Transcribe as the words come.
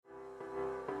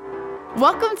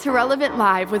Welcome to Relevant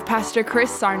Live with Pastor Chris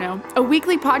Sarno, a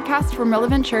weekly podcast from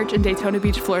Relevant Church in Daytona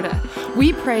Beach, Florida.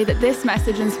 We pray that this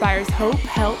message inspires hope,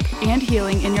 help, and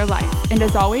healing in your life. And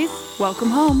as always, welcome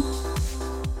home.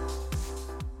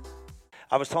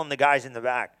 I was telling the guys in the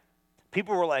back,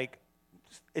 people were like,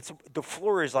 the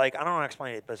floor is like, I don't know how to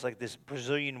explain it, but it's like this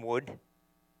Brazilian wood.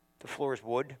 The floor is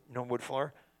wood, no wood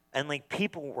floor. And like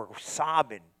people were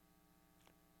sobbing,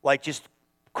 like just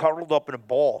cuddled up in a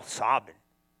ball, sobbing.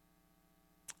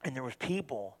 And there was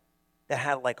people that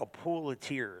had like a pool of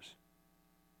tears.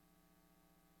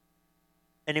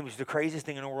 And it was the craziest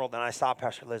thing in the world. And I stopped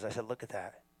Pastor Liz. I said, look at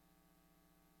that.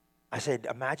 I said,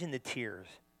 imagine the tears.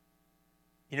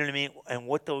 You know what I mean? And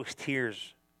what those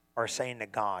tears are saying to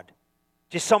God.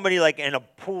 Just somebody like in a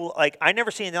pool. Like I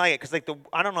never seen anything like it. Because like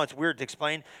I don't know. It's weird to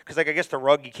explain. Because like I guess the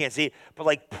rug, you can't see it. But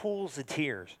like pools of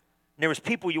tears. And there was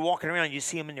people you walking around, you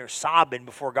see them in there sobbing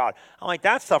before God. I'm like,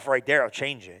 that stuff right there will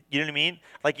change it. You know what I mean?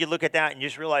 Like you look at that and you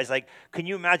just realize, like, can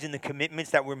you imagine the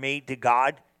commitments that were made to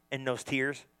God in those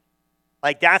tears?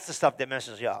 Like that's the stuff that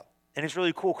messes you up. And it's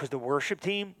really cool because the worship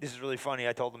team, this is really funny.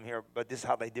 I told them here, but this is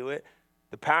how they do it.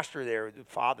 The pastor there, the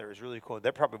father, is really cool.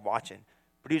 They're probably watching.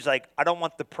 But he's like, I don't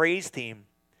want the praise team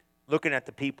looking at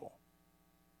the people.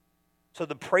 So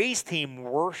the praise team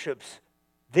worships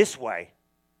this way.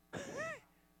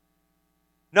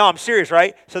 No, I'm serious,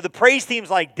 right? So the praise team's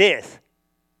like this,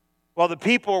 while the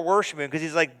people are worshiping, because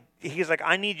he's like,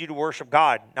 I need you to worship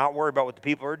God, not worry about what the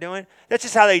people are doing. That's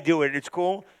just how they do it. It's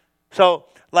cool. So,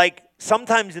 like,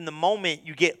 sometimes in the moment,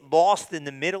 you get lost in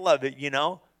the middle of it, you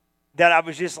know, that I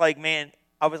was just like, man,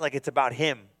 I was like, it's about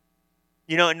him.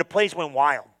 You know, and the place went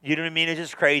wild. You know what I mean? It's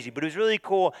just crazy. But it was really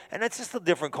cool. And that's just a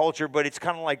different culture, but it's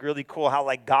kind of like really cool how,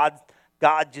 like, God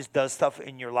just does stuff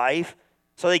in your life.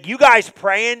 So, like, you guys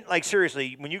praying, like,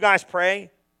 seriously, when you guys pray,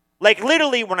 like,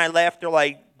 literally when I left, they're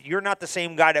like, you're not the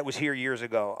same guy that was here years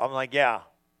ago. I'm like, yeah,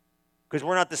 because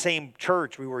we're not the same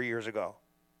church we were years ago,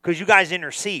 because you guys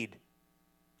intercede.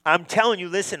 I'm telling you,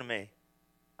 listen to me.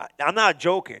 I'm not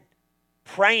joking.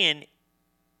 Praying,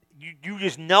 you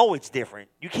just know it's different.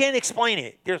 You can't explain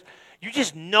it. You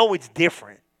just know it's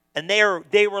different. And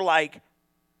they were like,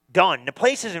 done. The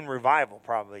place is in revival,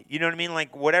 probably. You know what I mean?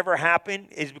 Like, whatever happened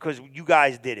is because you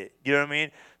guys did it. You know what I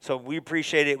mean? So we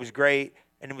appreciate it. It was great,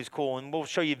 and it was cool. And we'll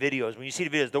show you videos. When you see the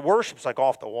videos, the worship's like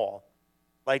off the wall.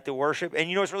 Like, the worship. And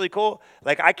you know what's really cool?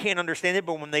 Like, I can't understand it,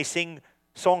 but when they sing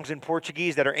songs in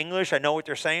Portuguese that are English, I know what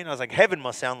they're saying. I was like, heaven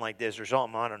must sound like this or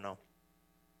something. I don't know.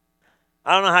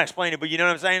 I don't know how to explain it, but you know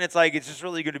what I'm saying? It's like, it's just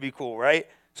really good to be cool, right?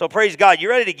 So praise God. You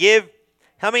ready to give?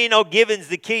 How many know giving's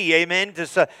the key, amen,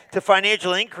 to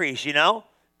financial increase, you know?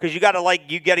 Because you got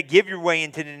to give your way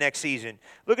into the next season.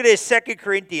 Look at this, 2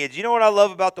 Corinthians. You know what I love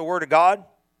about the Word of God?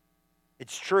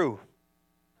 It's true.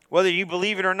 Whether you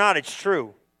believe it or not, it's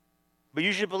true. But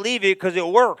you should believe it because it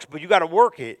works, but you got to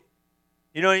work it.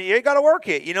 You know, you got to work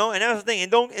it, you know? And that's the thing.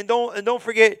 And don't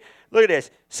forget, look at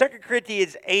this, 2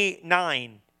 Corinthians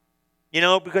 8:9. You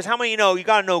know, because how many know you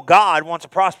got to know God wants to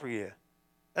prosper you?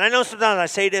 And I know sometimes I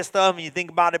say this stuff and you think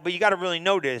about it, but you got to really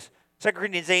know this. 2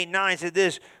 Corinthians 8:9 said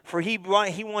this, for he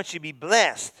wants you to be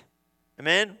blessed.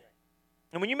 Amen?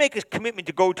 And when you make a commitment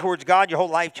to go towards God, your whole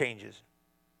life changes.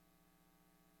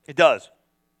 It does.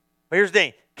 But here's the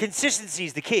thing. Consistency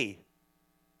is the key.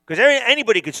 Because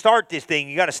anybody could start this thing.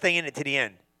 You got to stay in it to the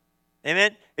end.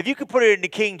 Amen? If you could put it into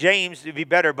King James, it'd be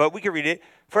better, but we can read it.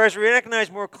 For as we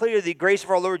recognize more clearly the grace of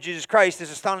our Lord Jesus Christ,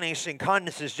 his astonishing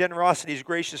kindness, his generosity, his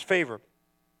gracious favor.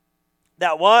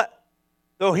 That what?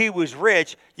 Though he was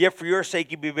rich, yet for your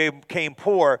sake he became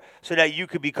poor, so that you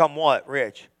could become what?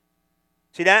 Rich.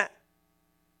 See that?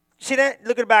 See that?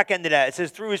 Look at the back end of that. It says,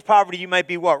 through his poverty you might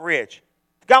be what? Rich.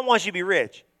 God wants you to be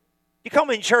rich. You come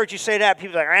in church, you say that,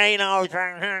 people are like, hey, you know,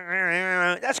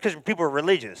 that's because people are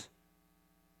religious.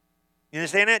 You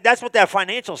understand that? That's what that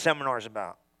financial seminar is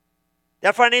about.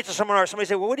 That financial seminar, somebody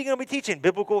say, well, what are you going to be teaching?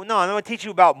 Biblical? No, I'm going to teach you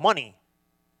about money.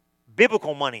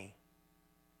 Biblical money.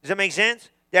 Does that make sense?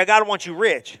 Yeah, God wants you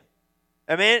rich.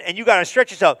 Amen? And you got to stretch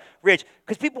yourself rich.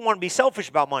 Because people want to be selfish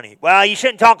about money. Well, you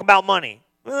shouldn't talk about money.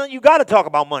 Well, you got to talk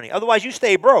about money. Otherwise, you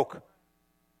stay broke.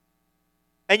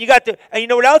 And you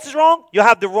know what else is wrong? You'll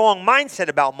have the wrong mindset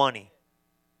about money.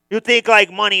 You think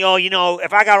like money, oh, you know,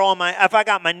 if I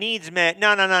got my needs met.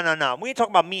 No. When you talk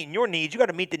about meeting your needs, you got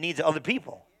to meet the needs of other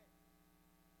people.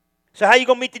 So how you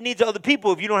going to meet the needs of other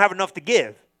people if you don't have enough to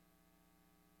give?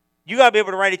 You got to be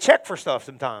able to write a check for stuff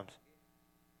sometimes.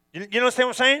 You understand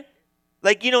what I'm saying?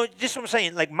 Like, you know, just what I'm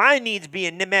saying. Like, my needs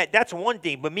being met, that's one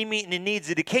thing. But me meeting the needs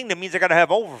of the kingdom means I got to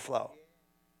have overflow.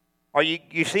 Are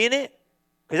you seeing it?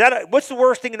 Because what's the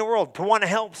worst thing in the world? To want to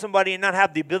help somebody and not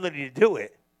have the ability to do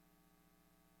it.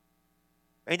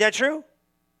 Ain't that true?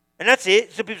 And that's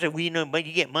it. Some people say, well, you know, but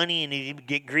you get money and you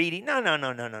get greedy.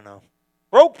 No.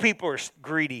 Broke people are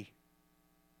greedy.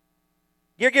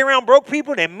 You ever get around broke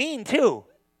people? They're mean too.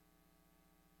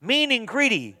 Mean and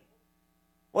greedy.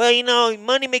 Well, you know,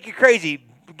 money make you crazy.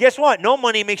 Guess what? No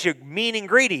money makes you mean and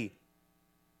greedy.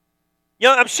 You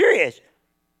know, I'm serious.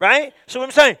 Right? So what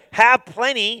I'm saying, have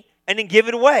plenty and then give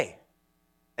it away.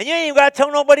 And you ain't even got to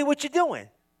tell nobody what you're doing.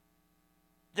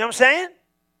 You know what I'm saying?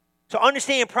 So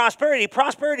understanding prosperity.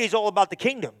 Prosperity is all about the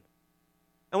kingdom.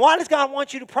 And why does God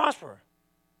want you to prosper?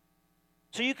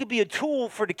 So you could be a tool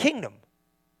for the kingdom.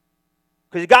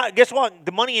 Because God, guess what?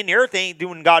 The money in the earth ain't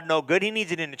doing God no good. He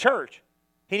needs it in the church.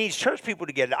 He needs church people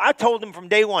to get it. I told him from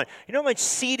day one, you know how much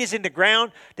seed is in the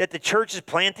ground that the church has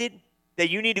planted that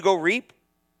you need to go reap?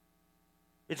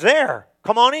 It's there.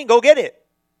 Come on in, go get it.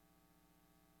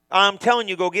 I'm telling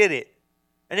you, go get it.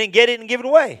 And then get it and give it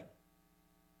away.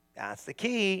 That's the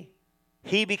key.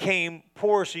 He became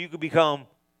poor so you could become.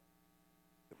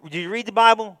 Did you read the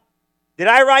Bible? Did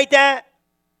I write that?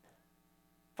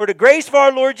 For the grace of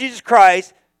our Lord Jesus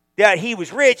Christ, that he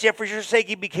was rich, and for your sake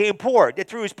he became poor, that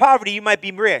through his poverty you might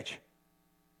be rich.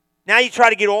 Now you try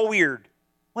to get all weird.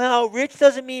 Well, rich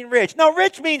doesn't mean rich. No,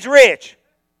 rich means rich.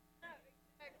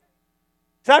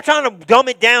 Stop trying to dumb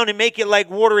it down and make it like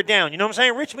water it down. You know what I'm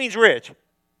saying? Rich means rich.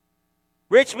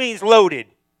 Rich means loaded.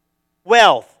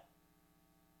 Wealth.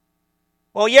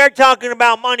 Well, you're talking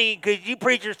about money because you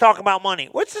preachers talk about money.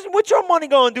 What's your money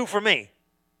going to do for me?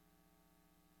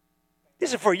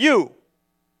 This is for you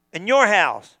and your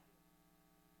house.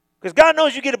 Because God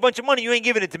knows you get a bunch of money, you ain't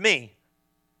giving it to me.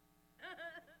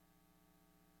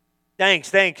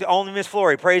 Thanks. Only Miss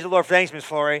Flory. Praise the Lord. Thanks, Miss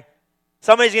Flory.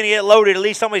 Somebody's going to get loaded. At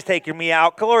least somebody's taking me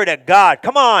out. Glory to God.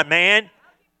 Come on, man.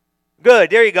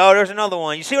 Good. There you go. There's another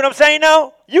one. You see what I'm saying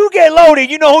now? You get loaded.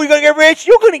 You know who you're going to get rich?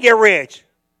 You're going to get rich.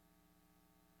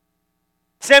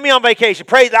 Send me on vacation.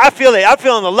 Praise. I feel it. I'm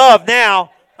feeling the love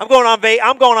now. I'm going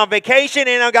on vacation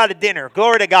and I got a dinner.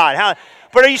 Glory to God.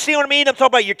 But you see what I mean? I'm talking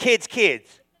about your kids'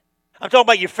 kids. I'm talking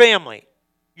about your family,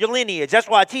 your lineage. That's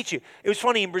why I teach you. It was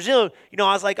funny in Brazil. You know,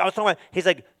 I was talking about. He's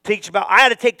like, teach about. I had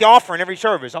to take the offering every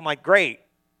service. I'm like, great.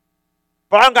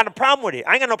 But I don't got no problem with it.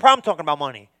 I ain't got no problem talking about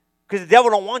money because the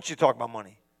devil don't want you to talk about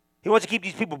money. He wants to keep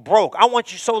these people broke. I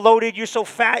want you so loaded, you're so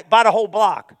fat. Buy the whole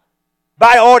block.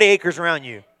 Buy all the acres around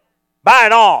you. Buy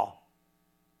it all.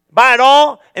 Buy it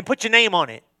all and put your name on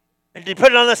it. And you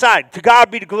put it on the side. To God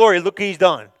be the glory. Look what he's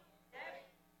done.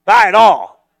 Buy it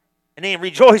all. And then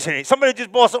rejoice in it. Somebody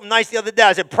just bought something nice the other day.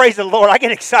 I said, praise the Lord. I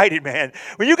get excited, man.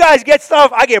 When you guys get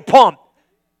stuff, I get pumped.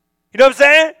 You know what I'm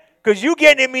saying? Because you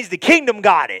getting it means the kingdom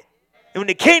got it. And when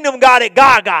the kingdom got it,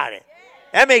 God got it.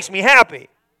 That makes me happy.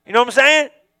 You know what I'm saying?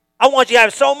 I want you to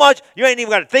have so much, you ain't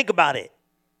even got to think about it.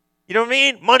 You know what I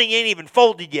mean? Money ain't even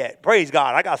folded yet. Praise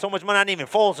God. I got so much money, I didn't even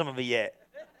fold some of it yet.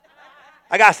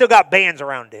 Still got bands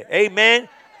around it. Amen.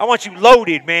 I want you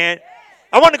loaded, man.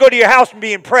 I want to go to your house and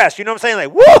be impressed. You know what I'm saying?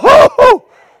 Like, woo-hoo-hoo.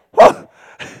 Woo.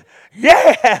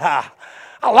 Yeah.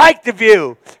 I like the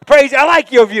view. I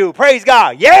like your view. Praise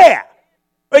God. Yeah.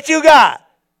 What you got?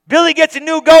 Billy gets a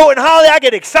new goat and Holly, I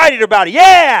get excited about it.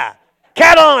 Yeah.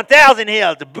 Cattle on 1,000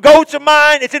 hills. The goats are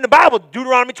mine. It's in the Bible,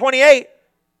 Deuteronomy 28.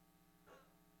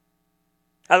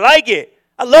 I like it.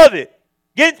 I love it.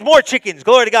 Get more chickens.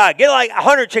 Glory to God. Get like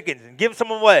 100 chickens and give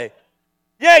some away.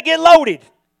 Yeah, get loaded.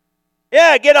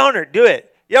 Yeah, get 100. Do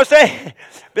it. You know what I'm saying?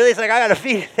 Billy's like, I got to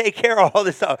feed and take care of all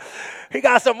this stuff. He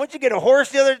got something. What'd you get, a horse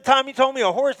the other time you told me?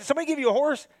 A horse? Did somebody give you a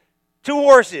horse? 2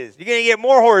 horses. You're going to get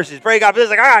more horses. Praise God. Billy's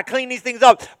like, I got to clean these things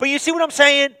up. But you see what I'm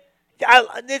saying?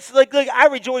 It's like I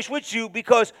rejoice with you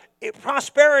because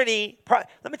prosperity,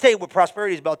 let me tell you what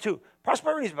prosperity is about too.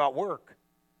 Prosperity is about work.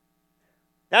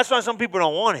 That's why some people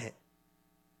don't want it.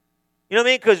 You know what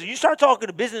I mean? Because you start talking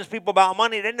to business people about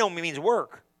money, they know it means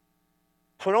work.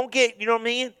 So don't get, you know what I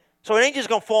mean? So it ain't just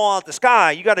going to fall out the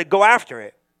sky. You got to go after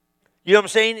it. You know what I'm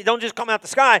saying? It don't just come out the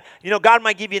sky. You know, God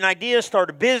might give you an idea, start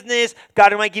a business.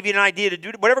 God might give you an idea to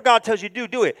do whatever God tells you to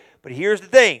do it. But here's the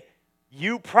thing.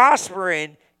 You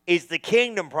prospering is the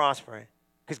kingdom prospering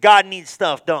because God needs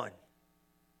stuff done.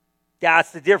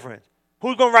 That's the difference.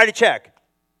 Who's going to write a check?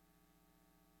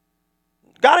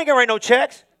 God ain't going to write no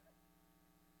checks.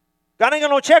 God ain't got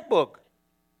no checkbook.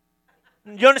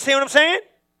 You understand what I'm saying?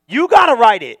 You got to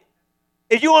write it.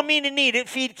 If you want me to need it,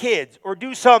 feed kids or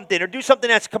do something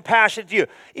that's compassionate to you.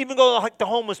 Even go to like the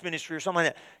homeless ministry or something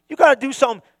like that. You got to do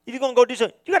something. If you're going to go do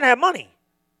something, you got to have money.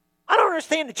 I don't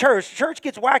understand the church. The church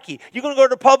gets wacky. You're going to go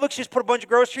to the Publix, just put a bunch of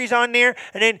groceries on there,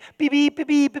 and then beep, beep, beep,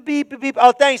 beep, beep, beep, beep, beep.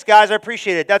 Oh, thanks, guys. I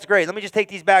appreciate it. That's great. Let me just take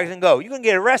these bags and go. You're going to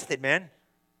get arrested, man.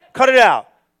 Cut it out.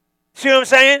 See what I'm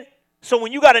saying? So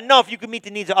when you got enough, you can meet the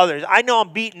needs of others. I know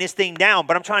I'm beating this thing down,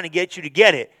 but I'm trying to get you to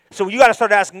get it. So you got to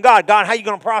start asking God, how you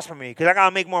going to prosper me? Because I got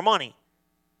to make more money.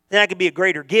 Then I can be a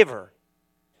greater giver.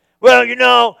 Well,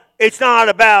 it's not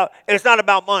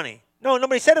about money. No,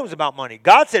 nobody said it was about money.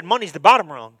 God said money's the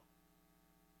bottom rung.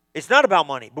 It's not about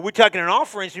money. But we're talking an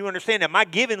offering, so you understand that my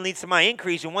giving leads to my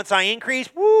increase. And once I increase,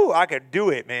 I could do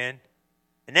it, man.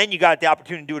 And then you got the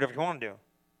opportunity to do whatever you want to do.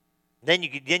 Then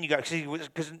you got,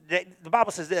 because the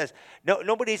Bible says this,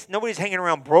 nobody's hanging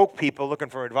around broke people looking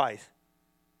for advice.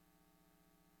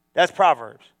 That's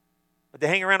Proverbs. But they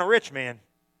hang around a rich man.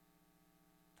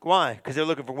 Why? Because they're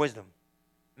looking for wisdom.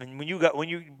 And let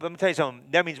me tell you something,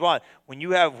 that means what? When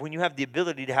you have the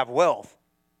ability to have wealth,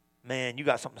 man, you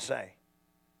got something to say.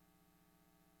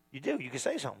 You do. You can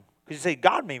say something. Because you say,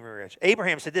 God made me rich.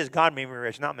 Abraham said this, God made me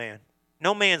rich, not man.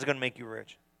 No man's going to make you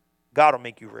rich. God will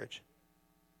make you rich.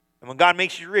 And when God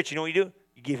makes you rich, you know what you do?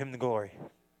 You give him the glory.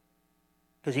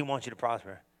 Because he wants you to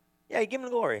prosper. Yeah, you give him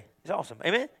the glory. It's awesome.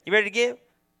 Amen? You ready to give?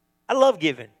 I love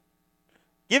giving.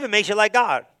 Giving makes you like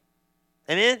God.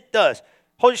 Amen? It does.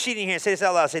 Hold your sheet in your hand. Say this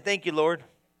out loud. Say, thank you, Lord.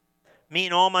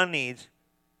 Meeting all my needs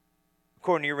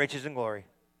according to your riches and glory.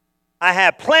 I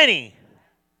have plenty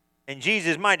in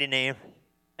Jesus' mighty name.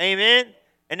 Amen?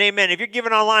 And amen. If you're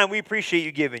giving online, we appreciate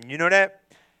you giving. You know that?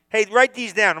 Hey, write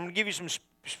these down. I'm going to give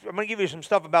you some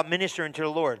stuff about ministering to the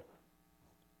Lord.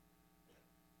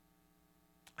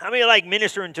 How many like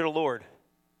ministering to the Lord?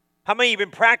 How many of you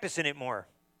been practicing it more?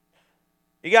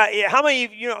 How many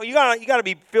of you got to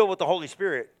be filled with the Holy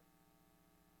Spirit.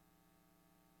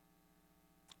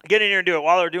 Get in here and do it.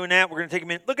 While they're doing that, we're going to take a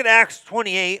minute. Look at Acts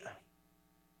 28.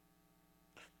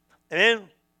 And then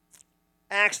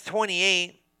Acts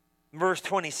 28, verse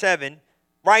 27.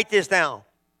 Write this down.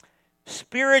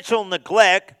 Spiritual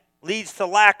neglect leads to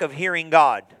lack of hearing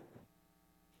God.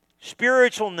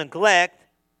 Spiritual neglect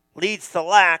leads to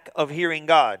lack of hearing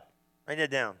God. Write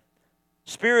that down.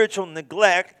 Spiritual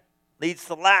neglect leads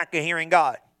to lack of hearing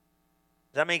God.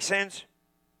 Does that make sense?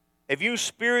 If you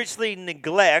spiritually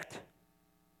neglect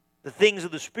the things of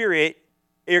the Spirit,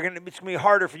 it's going to be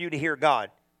harder for you to hear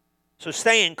God. So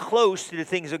staying close to the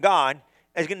things of God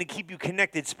is going to keep you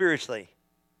connected spiritually.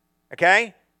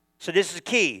 Okay? So this is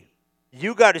key.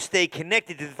 You got to stay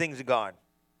connected to the things of God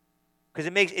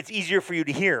because it's easier for you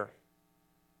to hear.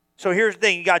 So here's the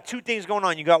thing. You got two things going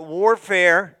on. You got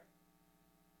warfare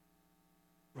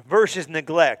versus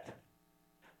neglect.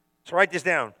 So write this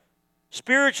down.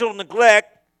 Spiritual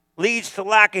neglect leads to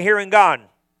lack of hearing God.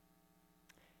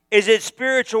 Is it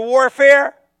spiritual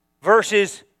warfare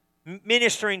versus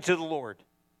ministering to the Lord?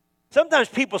 Sometimes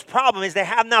people's problem is they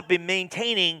have not been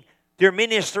maintaining their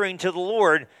ministering to the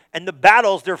Lord, and the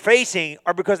battles they're facing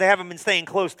are because they haven't been staying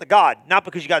close to God, not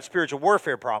because you got spiritual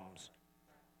warfare problems.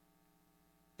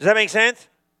 Does that make sense?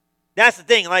 That's the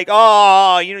thing. Like,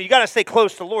 you got to stay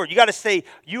close to the Lord. You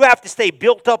have to stay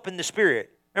built up in the Spirit.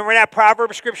 Remember that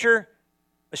proverb scripture?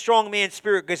 A strong man's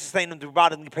spirit gets sustained through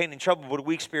bodily pain and trouble, but a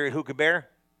weak spirit who could bear?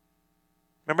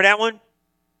 Remember that one?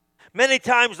 Many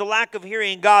times the lack of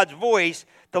hearing God's voice,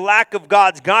 the lack of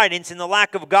God's guidance, and the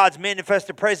lack of God's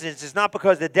manifested presence is not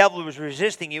because the devil was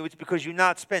resisting you. It's because you've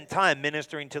not spent time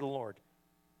ministering to the Lord. Is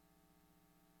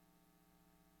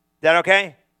that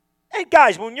okay? Hey,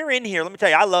 guys, when you're in here, let me tell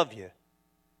you, I love you.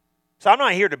 So I'm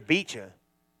not here to beat you.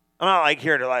 I'm not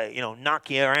here to knock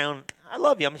you around. I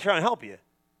love you. I'm trying to help you.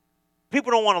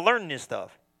 People don't want to learn this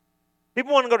stuff.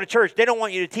 People want to go to church. They don't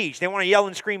want you to teach. They want to yell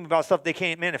and scream about stuff they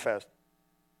can't manifest.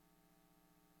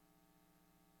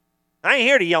 I ain't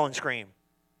here to yell and scream.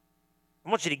 I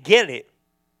want you to get it.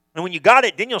 And when you got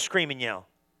it, then you'll scream and yell.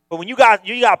 But when you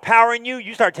got power in you,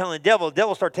 you start telling the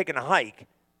devil start taking a hike.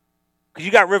 Because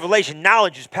you got revelation.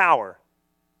 Knowledge is power.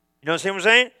 You know what I'm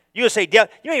saying? You'll say,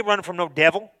 you ain't running from no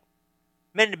devil.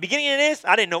 Man, in the beginning of this,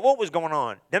 I didn't know what was going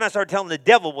on. Then I started telling the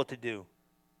devil what to do.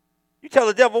 You tell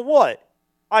the devil what?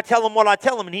 I tell him what I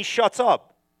tell him, and he shuts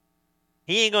up.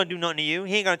 He ain't going to do nothing to you.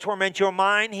 He ain't going to torment your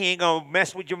mind. He ain't going to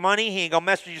mess with your money. He ain't going to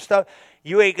mess with your stuff.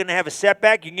 You ain't going to have a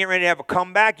setback. You can get ready to have a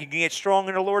comeback. You can get strong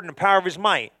in the Lord and the power of his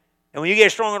might. And when you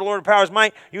get strong in the Lord and the power of his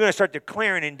might, you're going to start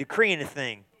declaring and decreeing the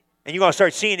thing. And you're going to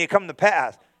start seeing it come to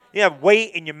pass. You have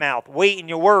weight in your mouth, weight in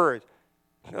your words.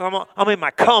 I'm in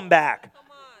my comeback.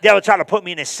 Devil tried to put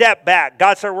me in a setback.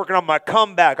 God started working on my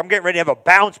comeback. I'm getting ready to have a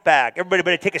bounce back. Everybody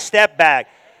better take a step back.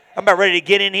 I'm about ready to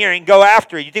get in here and go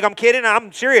after it. You think I'm kidding?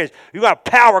 I'm serious. You got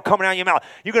power coming out of your mouth.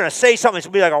 You're going to say something. It's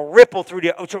going to be like a ripple through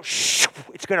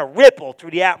it's going to ripple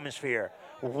through the atmosphere.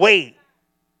 Weight.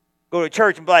 Go to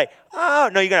church and be like,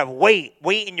 oh, no, you're going to have weight.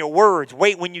 Weight in your words.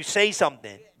 Weight when you say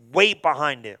something. Weight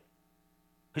behind it.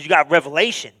 Because you got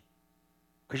revelation.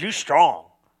 Because you're strong.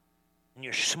 and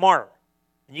you're smart,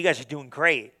 and you guys are doing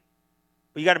great.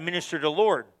 But you got to minister to the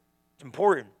Lord. It's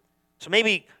important. So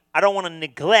maybe I don't want to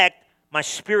neglect my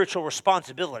spiritual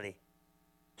responsibility.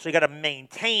 So you got to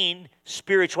maintain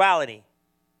spirituality.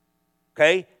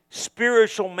 Okay?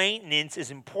 Spiritual maintenance is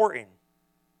important.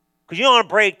 Because you don't want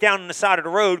to break down on the side of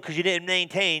the road because you didn't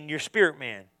maintain your spirit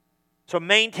man. So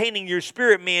maintaining your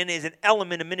spirit man is an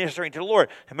element of ministering to the Lord.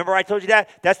 Remember I told you that?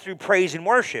 That's through praise and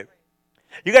worship.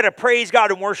 You got to praise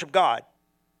God and worship God.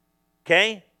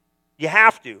 Okay? You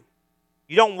have to.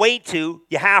 You don't wait to,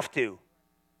 you have to.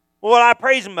 Well, what I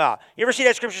praise him about? You ever see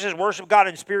that scripture says worship God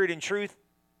in spirit and truth?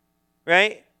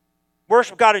 Right?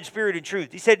 Worship God in spirit and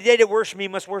truth. He said, they that worship me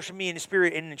must worship me in the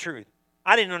spirit and in the truth.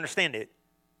 I didn't understand it.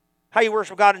 How you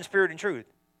worship God in spirit and truth?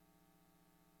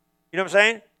 You know what I'm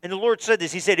saying? And the Lord said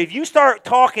this. He said, if you start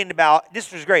talking about,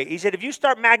 this was great. He said, if you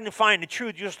start magnifying the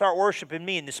truth, you'll start worshiping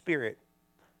me in the spirit.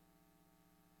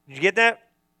 Did you get that?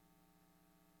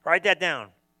 Write that down.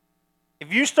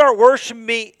 If you start worshiping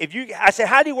me, I said,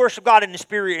 how do you worship God in the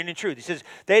spirit and in the truth? He says,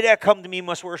 they that come to me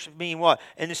must worship me in what?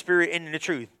 In the spirit and in the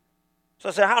truth. So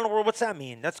I said, how in the world, what's that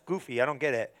mean? That's goofy. I don't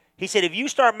get it. He said, if you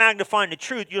start magnifying the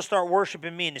truth, you'll start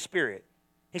worshiping me in the spirit.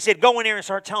 He said, go in there and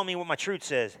start telling me what my truth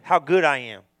says, how good I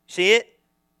am. See it?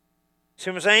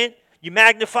 See what I'm saying? You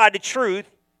magnify the truth,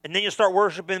 and then you'll start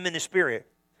worshiping him in the spirit.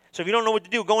 So if you don't know what to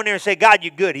do, go in there and say, God,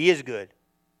 you're good. He is good.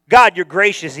 God, you're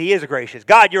gracious. He is gracious.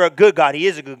 God, you're a good God. He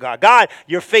is a good God. God,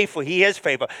 you're faithful. He is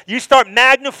faithful. You start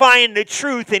magnifying the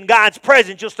truth in God's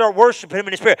presence. You'll start worshiping him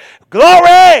in the spirit.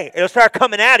 Glory! It'll start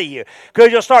coming out of you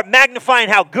because you'll start magnifying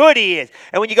how good he is.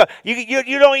 And when you go,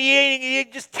 you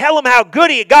just tell him how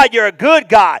good he is. God, you're a good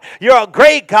God. You're a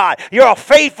great God. You're a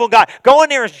faithful God. Go in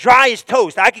there as dry as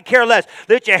toast. I could care less.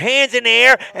 Lift your hands in the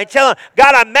air and tell him,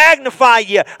 God, I magnify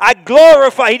you. I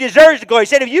glorify. He deserves the glory. He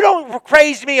said, if you don't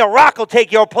praise me, a rock will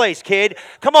take your place, kid.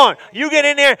 Come on. You get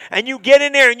in there and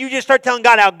you just start telling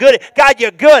God how good. God,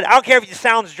 you're good. I don't care if it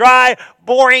sounds dry,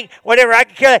 boring, whatever. I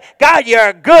can care less. God, you're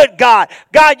a good God.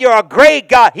 God, you're a great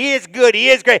God. He is good. He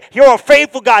is great. You're a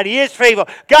faithful God. He is faithful.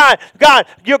 God,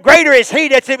 you're greater is he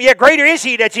that's in me. Yeah, greater is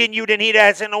he that's in you than he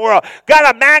that's in the world. God,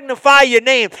 I magnify your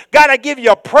name. God, I give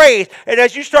you a praise. And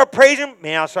as you start praising,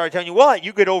 man, I'll start telling you what,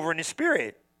 you get over in the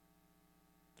spirit.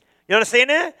 You understand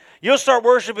that? You'll start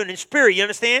worshiping in spirit. You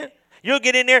understand? You'll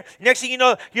get in there. Next thing you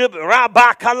know, you get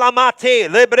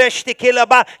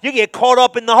caught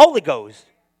up in the Holy Ghost.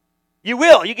 You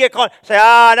will. You get caught. Say,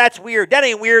 that's weird. That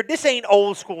ain't weird. This ain't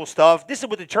old school stuff. This is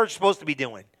what the church is supposed to be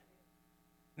doing.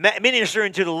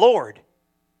 Ministering to the Lord.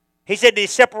 He said they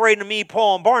separated me,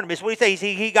 Paul, and Barnabas. What did he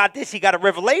say? He got this. He got a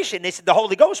revelation. They said the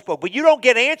Holy Ghost spoke. But you don't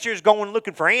get answers going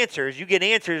looking for answers. You get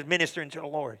answers ministering to the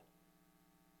Lord.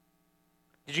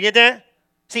 Did you get that?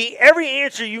 See, every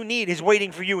answer you need is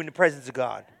waiting for you in the presence of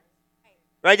God.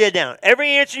 Write that down. Every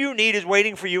answer you need is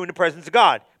waiting for you in the presence of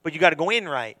God. But you got to go in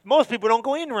right. Most people don't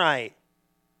go in right.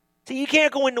 See, you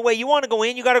can't go in the way you want to go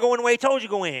in. You got to go in the way he told you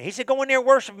to go in. He said, go in there,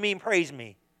 worship me, and praise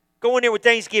me. Go in there with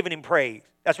thanksgiving and praise.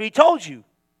 That's what he told you.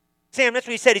 Sam, that's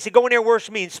what he said. He said, go in there,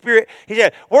 worship me in spirit. He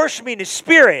said, worship me in the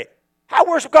spirit. How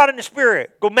worship God in the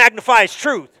spirit? Go magnify his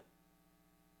truth.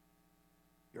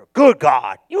 You're a good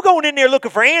God. You going in there looking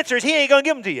for answers, he ain't going to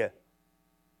give them to you.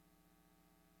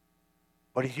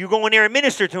 But if you go in there and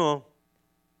minister to him,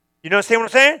 you understand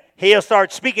what I'm saying? He'll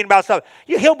start speaking about stuff.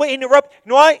 He'll interrupt.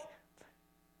 You know what?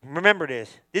 Remember this.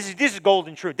 This is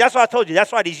golden truth. That's why I told you.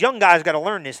 That's why these young guys got to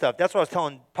learn this stuff. That's what I was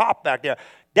telling Pop back there.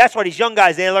 That's why these young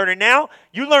guys, they learn it now.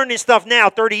 You learn this stuff now,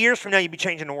 30 years from now, you'll be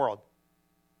changing the world.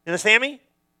 You understand me?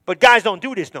 But guys don't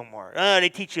do this no more. They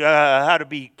teach you how to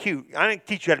be cute. I didn't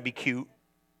teach you how to be cute.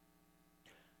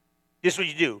 This is what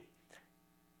you do.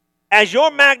 As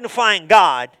you're magnifying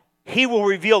God, he will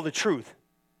reveal the truth.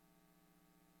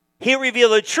 He'll reveal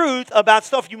the truth about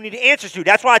stuff you need answers to.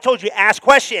 That's why I told you, ask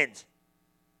questions.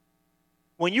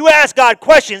 When you ask God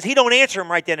questions, he don't answer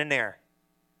them right then and there.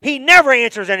 He never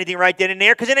answers anything right then and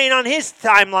there because it ain't on his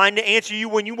timeline to answer you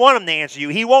when you want him to answer you.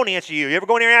 He won't answer you. You ever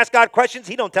go in there and ask God questions?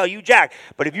 He don't tell you jack.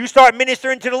 But if you start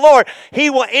ministering to the Lord, he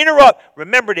will interrupt.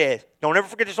 Remember this. Don't ever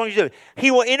forget this song you do.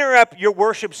 He will interrupt your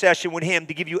worship session with him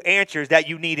to give you answers that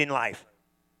you need in life.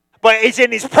 But it's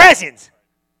in his presence.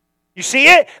 You see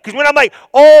it? Because when I'm like,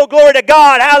 oh, glory to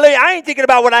God, hallelujah, I ain't thinking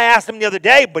about what I asked him the other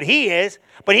day, but he is.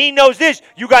 But he knows this.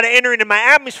 You got to enter into my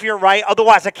atmosphere right,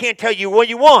 otherwise I can't tell you what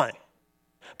you want.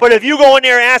 But if you go in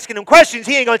there asking him questions,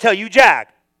 he ain't going to tell you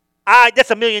jack. That's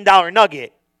 $1 million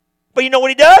nugget. But you know what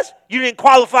he does? You didn't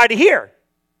qualify to hear.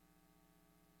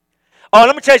 Oh,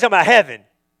 let me tell you something about heaven.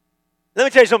 Let me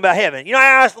tell you something about heaven. You know,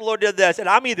 I asked the Lord the other day, I said,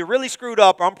 I'm either really screwed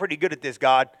up or I'm pretty good at this,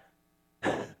 God.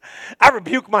 I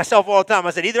rebuke myself all the time.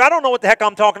 I said, either I don't know what the heck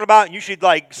I'm talking about and you should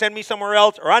like send me somewhere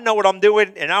else, or I know what I'm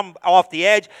doing and I'm off the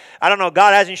edge. I don't know.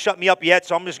 God hasn't shut me up yet,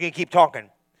 so I'm just going to keep talking.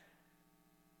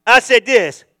 I said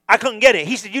this. I couldn't get it.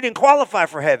 He said, you didn't qualify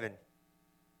for heaven.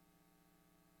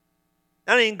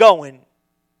 I didn't go in.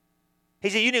 He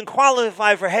said, you didn't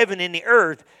qualify for heaven in the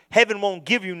earth. Heaven won't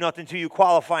give you nothing until you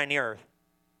qualify in the earth.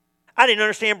 I didn't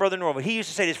understand Brother Norval. He used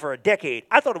to say this for a decade.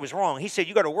 I thought it was wrong. He said,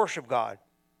 you got to worship God.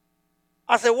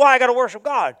 I said, why I got to worship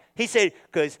God? He said,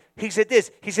 because he said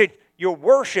this. He said, your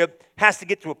worship has to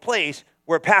get to a place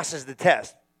where it passes the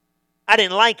test. I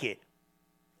didn't like it.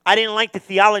 I didn't like the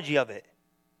theology of it.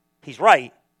 He's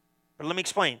right. But let me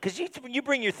explain. Because you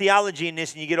bring your theology in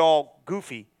this and you get all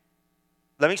goofy.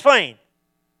 Let me explain.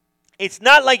 It's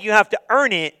not like you have to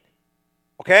earn it,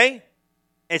 okay?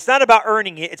 It's not about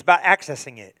earning it. It's about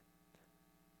accessing it.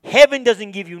 Heaven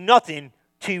doesn't give you nothing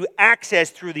to access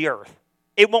through the earth.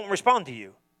 It won't respond to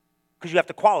you because you have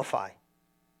to qualify.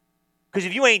 Because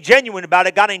if you ain't genuine about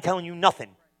it, God ain't telling you nothing.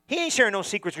 He ain't sharing no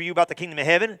secrets for you about the kingdom of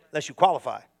heaven unless you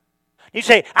qualify. You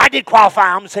say, I did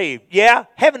qualify, I'm saved. Yeah,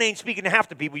 heaven ain't speaking to half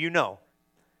the people you know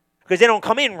because they don't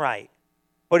come in right.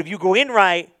 But if you go in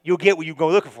right, you'll get what you go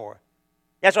looking for.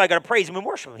 That's why I got to praise him and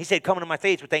worship him. He said, come into my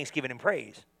face with thanksgiving and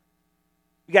praise.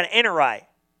 You got to enter right.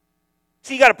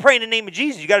 See, you got to pray in the name of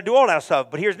Jesus. You got to do all that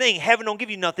stuff. But here's the thing. Heaven don't give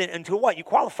you nothing until what? You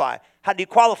qualify. How do you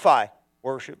qualify?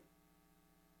 Worship.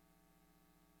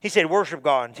 He said, worship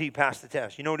God until you pass the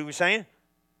test. You know what he was saying?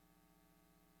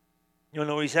 You don't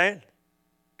know what he's saying?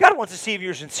 God wants to see if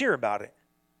you're sincere about it.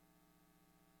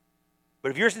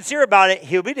 But if you're sincere about it,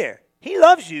 he'll be there. He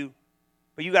loves you,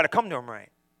 but you got to come to him right.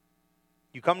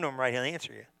 You come to him right, he'll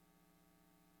answer you.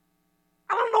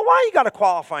 I don't know why you got to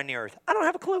qualify in the earth. I don't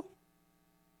have a clue.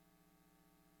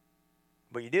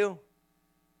 But you do.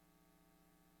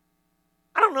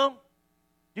 I don't know.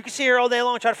 You can sit here all day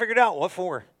long and try to figure it out. What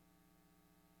for?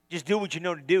 Just do what you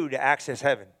know to do to access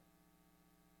heaven.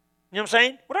 You know what I'm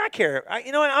saying? What do I care?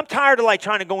 You know what? I'm tired of like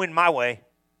trying to go in my way.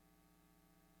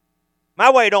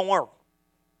 My way don't work.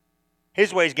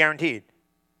 His way is guaranteed.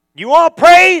 You want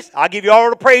praise? I'll give you all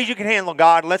the praise you can handle,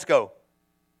 God. Let's go.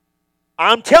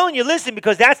 I'm telling you, listen,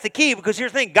 because that's the key. Because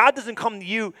here's the thing. God doesn't come to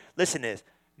you. Listen to this.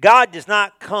 God does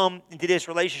not come into this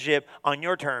relationship on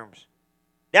your terms.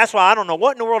 That's why I don't know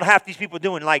what in the world half these people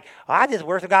doing. Like, I just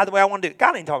worship God the way I want to do it.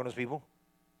 God ain't talking to those people.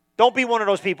 Don't be one of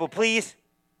those people, please.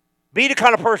 Be the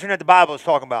kind of person that the Bible is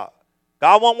talking about.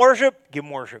 God want worship? Give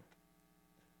him worship.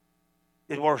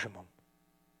 Just worship him.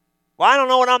 Well, I don't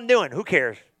know what I'm doing. Who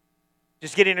cares?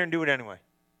 Just get in there and do it anyway.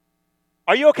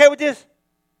 Are you okay with this?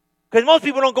 Because most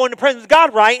people don't go in the presence of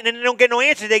God right, and then they don't get no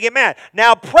answers. They get mad.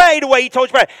 Now pray the way he told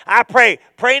you to pray. I pray.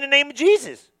 Pray in the name of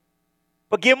Jesus.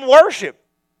 But give him worship.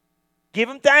 Give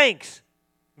him thanks.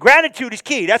 Gratitude is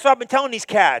key. That's what I've been telling these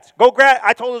cats.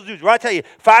 I told those dudes, what I tell you,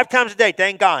 5 times a day,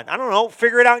 thank God. I don't know.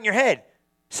 Figure it out in your head.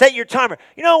 Set your timer.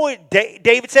 You know what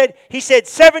David said? He said,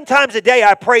 7 times a day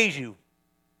I praise you.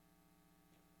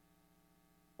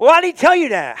 Well, why did he tell you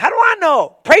that? How do I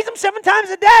know? Praise him 7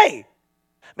 times a day.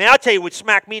 Man, I'll tell you what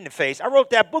smacked me in the face. I wrote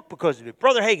that book because of it.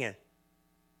 Brother Hagin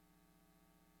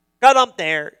got up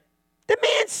there. The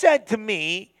man said to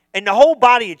me and the whole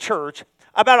body of church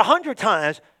about 100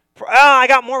 times, I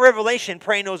got more revelation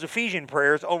praying those Ephesian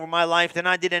prayers over my life than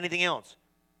I did anything else.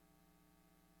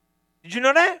 Did you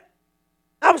know that?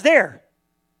 I was there.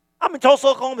 I'm in Tulsa,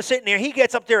 Oklahoma, sitting there. He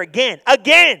gets up there again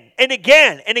and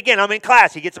again. I'm in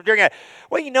class. He gets up there again.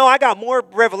 Well, you know, I got more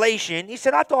revelation. He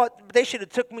said, I thought they should have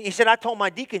took me. He said, I told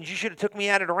my deacons you should have took me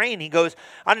out of the rain. He goes,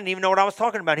 I didn't even know what I was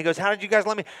talking about. He goes, how did you guys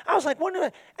let me? I was like, one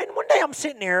day I'm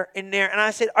sitting there and I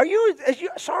said,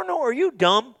 Sarno, are you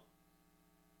dumb?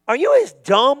 Are you as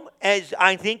dumb as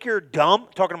I think you're dumb?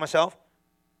 Talking to myself.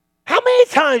 How many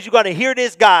times you got to hear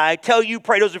this guy tell you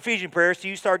pray those Ephesian prayers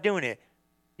till you start doing it?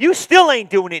 You still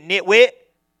ain't doing it, nitwit.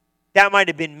 That might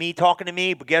have been me talking to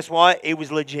me, but guess what? It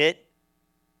was legit.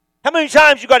 How many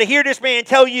times you got to hear this man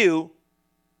tell you?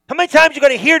 How many times you got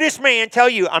to hear this man tell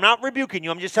you? I'm not rebuking you.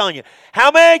 I'm just telling you.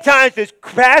 How many times does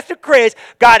Pastor Chris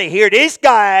got to hear this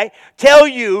guy tell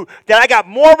you that I got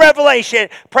more revelation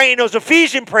praying those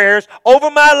Ephesian prayers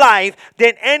over my life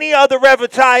than any other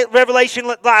revelation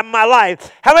in my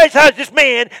life? How many times this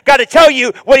man got to tell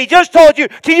you what he just told you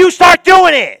till you start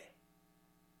doing it?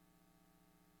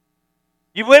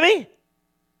 You with me?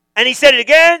 And he said it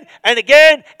again and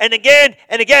again and again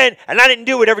and again, and I didn't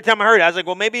do it every time I heard it. I was like,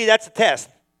 well, maybe that's a test.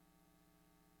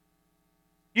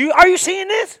 Are you seeing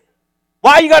this?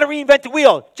 Why you got to reinvent the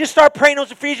wheel? Just start praying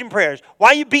those Ephesian prayers. Why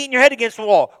are you beating your head against the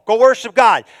wall? Go worship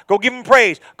God. Go give him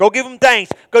praise. Go give him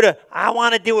thanks. I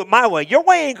want to do it my way. Your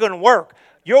way ain't going to work.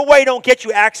 Your way don't get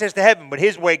you access to heaven, but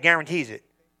his way guarantees it.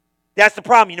 That's the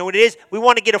problem. You know what it is? We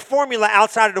want to get a formula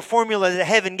outside of the formula that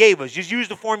heaven gave us. Just use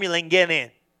the formula and get in.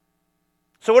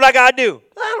 So what I got to do?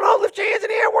 I don't know. Lift your hands in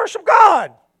the air. Worship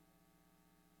God.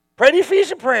 Pray the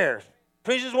Ephesian prayers.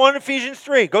 Ephesians 1 and Ephesians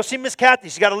 3. Go see Miss Kathy.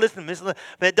 She got to listen to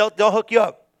them. They'll hook you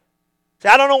up. Say,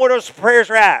 I don't know where those prayers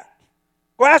are at.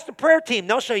 Go ask the prayer team.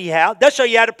 They'll show you how. They'll show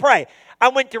you how to pray. I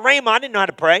went to Rhema. I didn't know how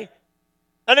to pray.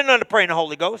 I didn't know how to pray in the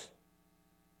Holy Ghost.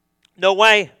 No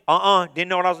way. Didn't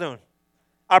know what I was doing.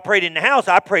 I prayed in the house.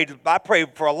 I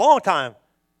prayed for a long time.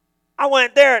 I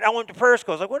went there. I went to prayer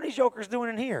school. I was like, what are these jokers doing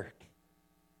in here?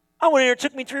 I went in there. It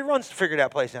took me 3 runs to figure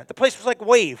that place out. The place was like a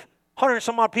wave. 100 and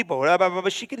some odd people.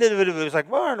 But she could live it. It was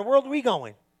like, where in the world are we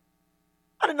going?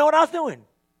 I didn't know what I was doing.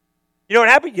 You know what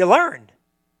happened? You learned.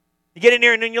 You get in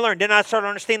there and then you learn. Then I started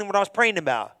understanding what I was praying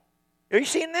about. Are you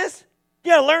seeing this?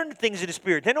 You got to learn the things of the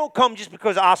Spirit. They don't come just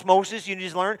because of osmosis. You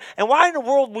just learn. And why in the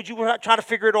world would you try to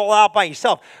figure it all out by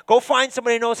yourself? Go find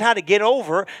somebody who knows how to get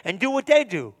over and do what they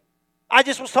do. I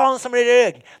just was telling somebody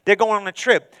today, they're going on a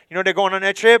trip. You know they're going on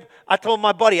that trip? I told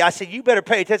my buddy, I said, you better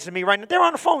pay attention to me right now. They're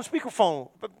on the phone, speakerphone.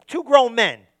 2 grown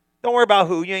men. Don't worry about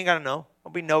who. You ain't got to know.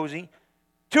 Don't be nosy.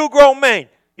 2 grown men.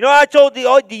 You know what I told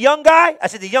the young guy? I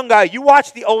said, the young guy, you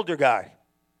watch the older guy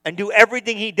and do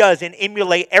everything he does and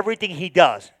emulate everything he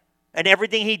does. And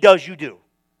everything he does, you do.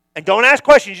 And don't ask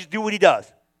questions, just do what he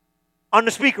does. On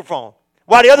the speakerphone.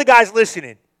 While the other guy's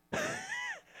listening.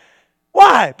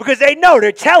 Why? Because they know,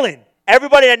 they're telling.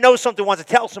 Everybody that knows something wants to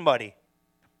tell somebody.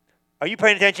 Are you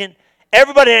paying attention?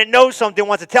 Everybody that knows something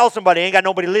wants to tell somebody. Ain't got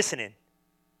nobody listening.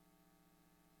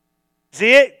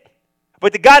 See it?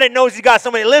 But the guy that knows he's got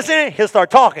somebody listening, he'll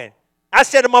start talking. I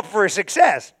set him up for a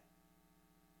success.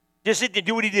 Just sit there and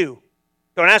do what he do.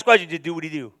 Don't ask questions, just do what he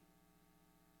do.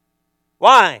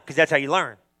 Why? Because that's how you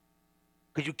learn.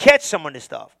 Because you catch some of this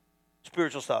stuff,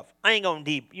 spiritual stuff. I ain't going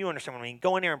deep. You understand what I mean?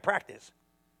 Go in there and practice.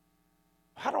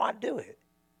 How do I do it?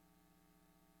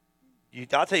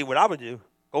 I'll tell you what I would do.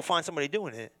 Go find somebody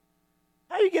doing it.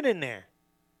 How do you get in there?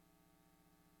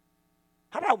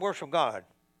 How do I worship God?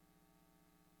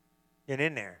 Get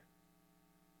in there.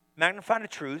 Magnify the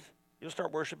truth. You'll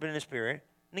start worshiping in the Spirit.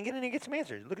 And then get in there and get some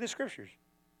answers. Look at the scriptures.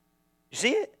 You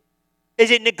see it?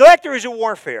 Is it neglect or is it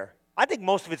warfare? I think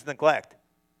most of it's neglect.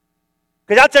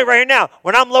 Because I'll tell you right now,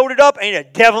 when I'm loaded up, ain't a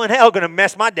devil in hell going to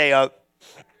mess my day up.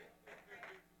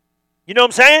 You know what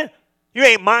I'm saying? You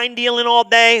ain't mind dealing all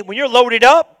day. When you're loaded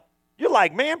up, you're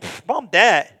like, man, bump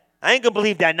that. I ain't going to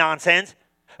believe that nonsense.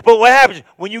 But what happens?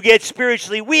 When you get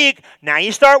spiritually weak, now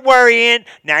you start worrying.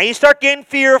 Now you start getting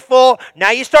fearful.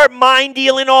 Now you start mind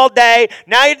dealing all day.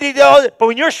 Now you do all that. But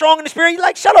when you're strong in the Spirit, you're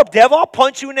like, shut up, devil. I'll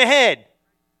punch you in the head.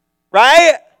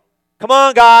 Right? Come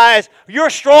on, guys. You're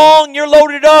strong. You're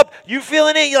loaded up. You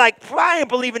feeling it? You're like, I ain't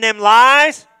believing them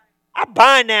lies. I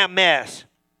bind that mess.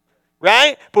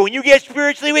 Right? But when you get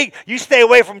spiritually weak, you stay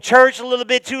away from church a little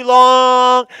bit too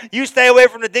long. You stay away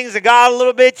from the things of God a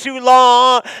little bit too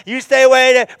long. You stay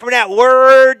away from that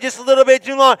word just a little bit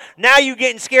too long. Now you're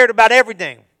getting scared about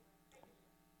everything.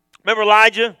 Remember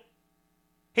Elijah?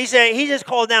 He said he just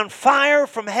called down fire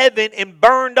from heaven and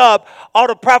burned up all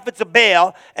the prophets of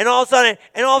Baal. And all of a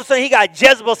sudden he got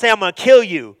Jezebel saying, I'm going to kill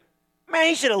you. Man,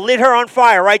 he should have lit her on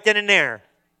fire right then and there.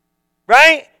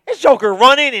 Right? This joker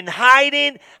running and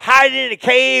hiding in a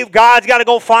cave. God's got to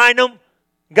go find him.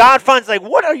 God finds like,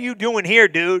 what are you doing here,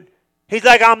 dude? He's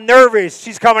like, I'm nervous.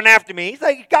 She's coming after me. He's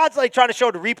like, God's like trying to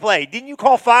show the replay. Didn't you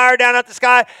call fire down out the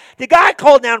sky? The guy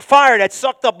called down fire that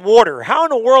sucked up water. How in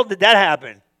the world did that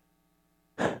happen?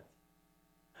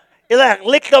 It like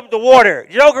licked up the water.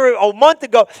 Joker, a month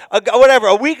ago,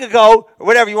 a week ago, or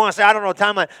whatever you want to say, I don't know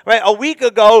timeline. Right? A week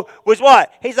ago was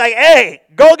what? He's like, hey,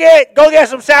 go get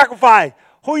some sacrifice.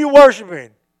 Who you worshiping?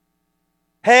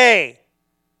 Hey,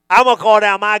 I'm going to call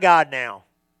down my God now.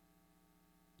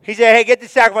 He said, hey, get the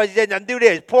sacrifice. He said, now do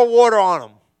this. Pour water on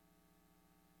them.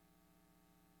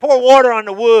 Pour water on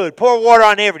the wood. Pour water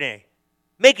on everything.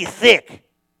 Make it thick.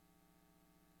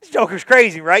 This joker's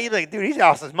crazy, right? You're like, dude, he's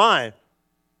out of his mind.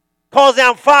 Calls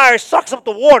down fire, sucks up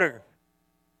the water.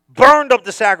 Burned up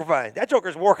the sacrifice. That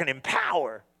joker's working in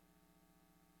power.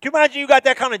 Can you imagine you got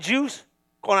that kind of juice?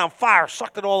 Calling down fire,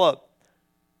 sucked it all up.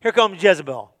 Here comes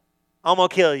Jezebel. I'm going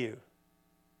to kill you.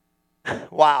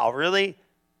 Wow, really?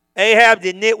 Ahab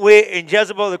the nitwit and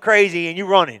Jezebel the crazy and you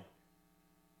running.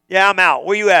 Yeah, I'm out.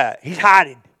 Where you at? He's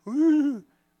hiding.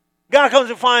 God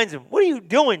comes and finds him. What are you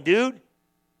doing, dude?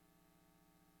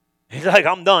 He's like,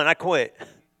 I'm done. I quit.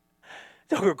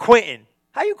 So we're quitting.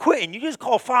 How you quitting? You just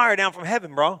call fire down from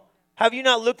heaven, bro. Have you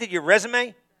not looked at your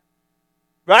resume?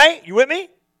 Right? You with me?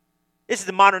 This is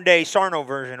the modern day Sarno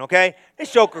version, okay?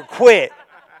 This joker quit.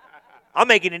 I'm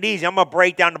making it easy. I'm going to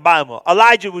break down the Bible.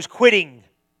 Elijah was quitting.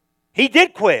 He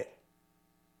did quit.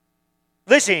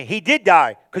 Listen, he did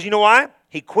die. Because you know why?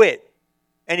 He quit.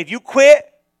 And if you quit,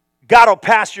 God will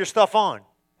pass your stuff on.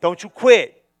 Don't you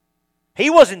quit. He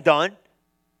wasn't done.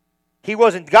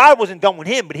 God wasn't done with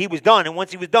him, but he was done. And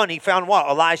once he was done, he found what?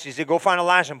 Elisha. He said, go find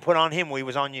Elisha and put on him what he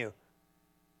was on you.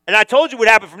 And I told you what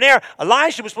happened from there.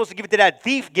 Elisha was supposed to give it to that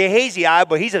thief, Gehazi,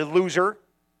 but he's a loser.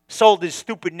 Sold his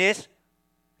stupidness.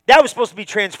 That was supposed to be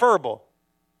transferable.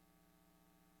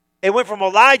 It went from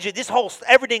Elijah.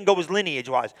 Everything goes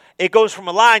lineage-wise. It goes from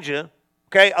Elijah.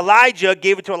 Okay, Elijah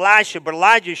gave it to Elisha, but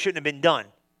Elijah shouldn't have been done.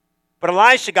 But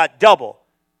Elisha got double.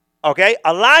 Okay,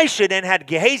 Elisha then had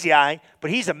Gehazi, but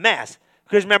he's a mess.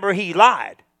 Because remember, he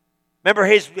lied. Remember,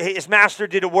 his master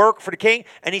did a work for the king,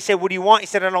 and he said, what do you want? He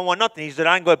said, I don't want nothing. He said,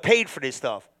 I ain't going to pay for this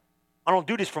stuff. I don't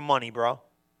do this for money, bro.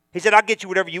 He said, I'll get you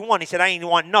whatever you want. He said, I ain't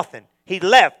want nothing. He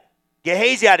left.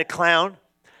 Gehazi had a clown.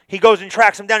 He goes and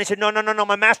tracks him down. He said, no,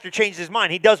 my master changed his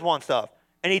mind. He does want stuff.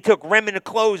 And he took remnant of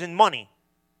clothes and money.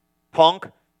 Punk.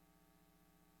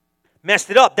 Messed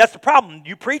it up. That's the problem.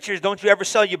 You preachers, don't you ever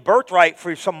sell your birthright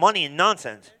for some money and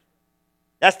nonsense.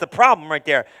 That's the problem right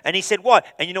there. And he said what?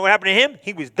 And you know what happened to him?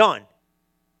 He was done.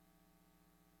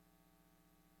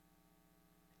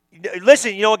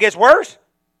 Listen, you know what gets worse?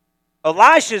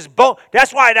 Elisha's bone.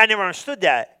 That's why I never understood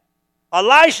that.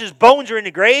 Elisha's bones are in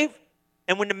the grave,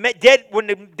 and when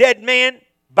the dead man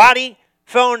body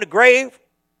fell in the grave,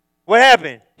 what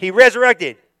happened? He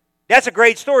resurrected. That's a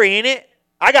great story, ain't it?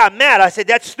 I got mad. I said,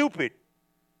 that's stupid.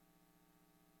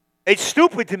 It's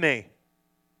stupid to me.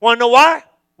 Want to know why?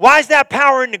 Why is that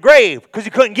power in the grave? Because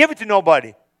he couldn't give it to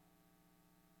nobody.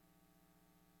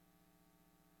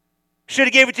 Should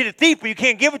have gave it to the thief, but you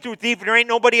can't give it to a thief and there ain't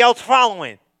nobody else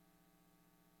following.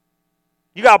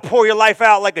 You got to pour your life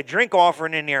out like a drink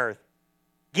offering in the earth.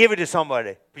 Give it to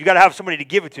somebody. But you got to have somebody to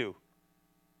give it to.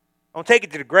 Don't take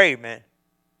it to the grave, man.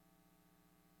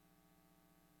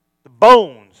 The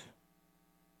bones.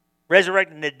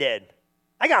 Resurrecting the dead.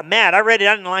 I got mad. I read it.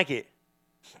 I didn't like it.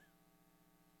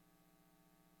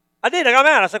 I did. I got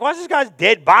mad. I was like, why is this guy's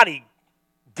dead body?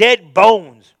 Dead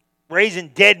bones. Raising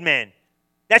dead men.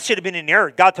 That should have been in the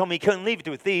earth. God told me he couldn't leave it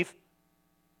to a thief.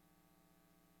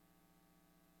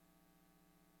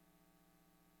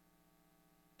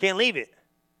 Can't leave it.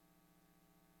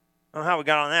 I don't know how we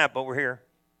got on that, but we're here.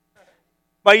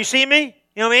 But you see me?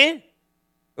 You know what I mean?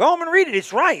 Go home and read it.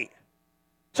 It's right.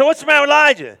 So what's the matter with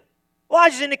Elijah?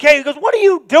 Elijah's in the cave. He goes, what are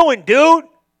you doing, dude?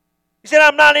 He said,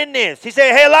 I'm not in this. He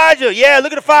said, hey, Elijah, yeah,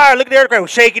 look at the fire. Look at the earthquake. We're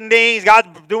shaking things. God's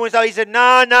doing stuff. He said,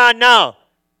 no.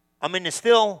 I'm in the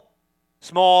still,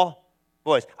 small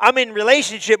voice. I'm in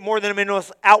relationship more than I'm in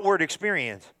this outward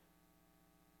experience.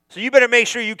 So you better make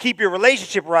sure you keep your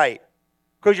relationship right.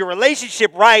 Because your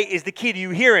relationship right is the key to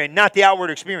you hearing, not the outward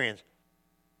experience.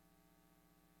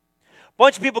 A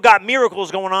bunch of people got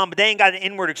miracles going on, but they ain't got an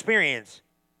inward experience.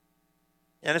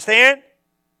 You understand?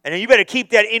 And then you better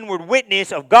keep that inward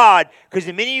witness of God, because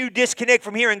the minute you disconnect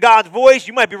from hearing God's voice,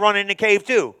 you might be running in the cave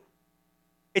too.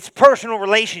 It's personal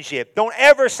relationship. Don't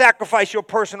ever sacrifice your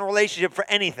personal relationship for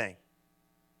anything.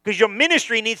 Because your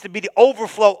ministry needs to be the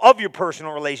overflow of your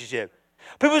personal relationship.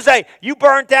 People say, you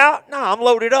burnt out? No, I'm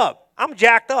loaded up. I'm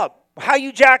jacked up. How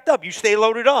you jacked up? You stay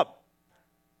loaded up.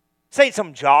 This ain't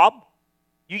some job.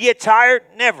 You get tired?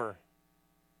 Never.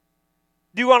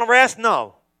 Do you want to rest?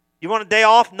 No. You want a day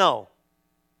off? No.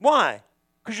 Why?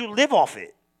 Because you live off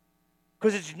it.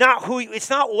 Because it's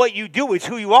not what you do, it's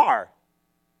who you are.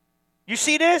 You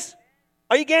see this?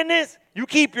 Are you getting this? You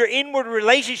keep your inward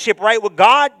relationship right with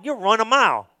God, you'll run a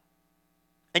mile.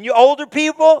 And you older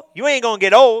people, you ain't going to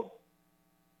get old.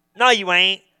 No, you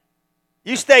ain't.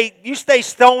 You stay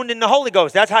stoned in the Holy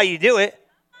Ghost. That's how you do it.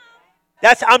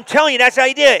 I'm telling you, that's how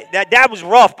you did it. That was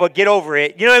rough, but get over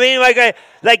it. You know what I mean?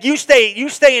 Like you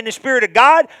stay in the Spirit of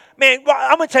God. Man,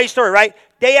 I'm going to tell you a story, right?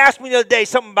 They asked me the other day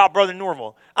something about Brother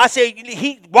Norval. I said,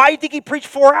 why do you think he preached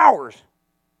 4 hours?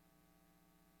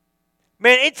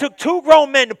 Man, it took 2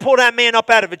 grown men to pull that man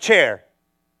up out of a chair.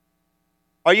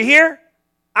 Are you here?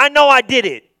 I know I did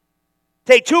it.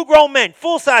 Take 2 grown men,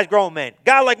 full-size grown men,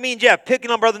 guy like me and Jeff,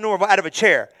 picking on Brother Norval out of a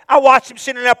chair. I watched him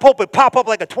sitting in that pulpit pop up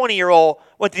like a 20-year-old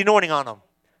with the anointing on him.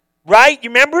 Right?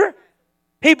 You remember?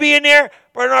 He'd be in there,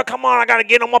 Brother Norval, come on, I got to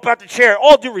get him up out the chair.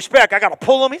 All due respect, I got to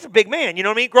pull him. He's a big man, you know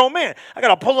what I mean? Grown man. I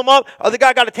got to pull him up. Other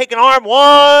guy got to take an arm.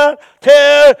 1,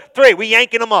 2, 3. We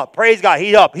yanking him up. Praise God.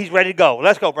 He's up. He's ready to go.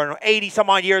 Let's go, Brother Norval.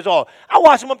 80-some-odd years old. I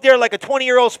watched him up there like a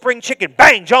 20-year-old spring chicken.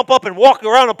 Bang, jump up and walk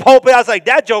around the pulpit. I was like,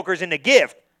 that joker's in the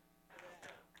gift.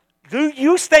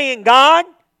 You stay in God,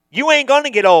 you ain't going to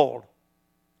get old.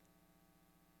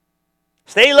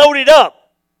 Stay loaded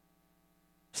up.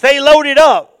 Stay loaded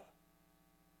up.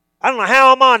 I don't know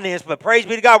how I'm on this, but praise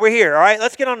be to God, we're here. All right,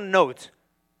 let's get on the notes.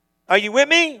 Are you with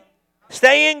me?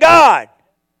 Stay in God.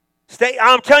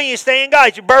 I'm telling you, stay in God.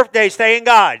 It's your birthday. Stay in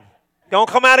God. Don't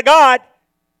come out of God.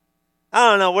 I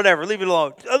don't know, whatever. Leave it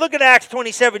alone. Look at Acts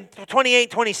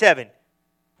 28:27.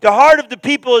 The heart of the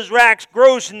people is waxed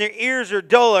gross, and their ears are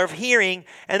dull of hearing,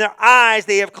 and their eyes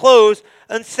they have closed,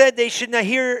 and said they should not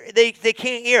hear, they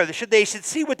can't hear. They should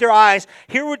see with their eyes,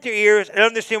 hear with their ears, and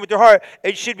understand with their heart.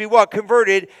 It should be what?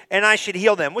 Converted, and I should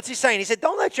heal them. What's he saying? He said,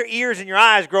 don't let your ears and your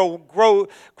eyes grow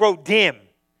dim.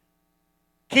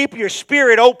 Keep your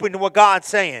spirit open to what God's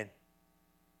saying.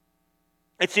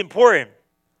 It's important.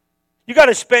 You got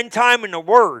to spend time in the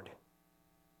Word.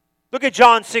 Look at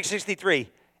John 6:63.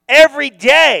 Every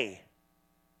day,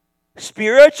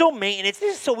 spiritual maintenance.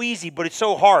 This is so easy, but it's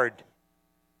so hard.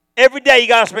 Every day you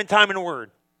got to spend time in the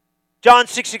Word. John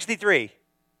 6:63.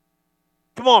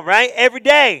 Come on, right? Every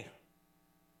day.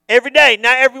 Every day.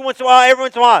 Not every once in a while, every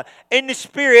once in a while. In the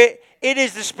Spirit, it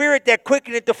is the Spirit that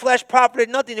quickeneth, the flesh profited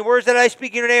nothing. The words that I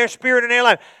speak in air, spirit and air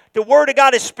life. The Word of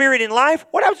God is spirit and life.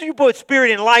 What happens if you put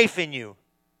spirit and life in you?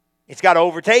 It's got to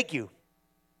overtake you.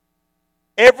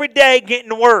 Every day, get in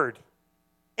the Word.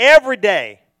 Every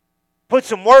day, put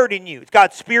some Word in you. It's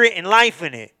got spirit and life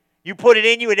in it. You put it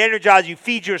in you, it energizes you,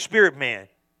 feeds your spirit, man.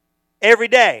 Every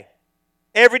day.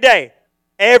 Every day.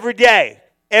 Every day.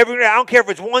 Every day. I don't care if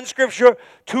it's one scripture,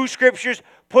 two scriptures.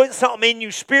 Put something in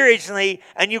you spiritually,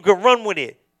 and you can run with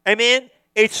it. Amen?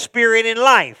 It's spirit and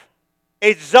life.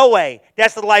 It's Zoe.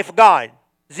 That's the life of God.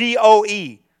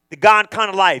 Z-O-E. The God kind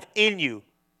of life in you.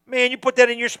 Man, you put that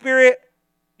in your spirit,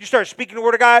 you start speaking the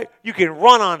Word of God, you can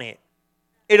run on it.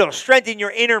 It'll strengthen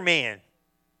your inner man.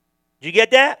 Did you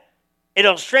get that?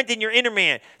 It'll strengthen your inner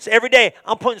man. So every day,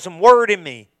 I'm putting some Word in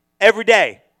me. Every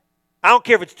day. I don't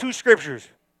care if it's 2 scriptures,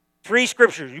 3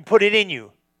 scriptures. You put it in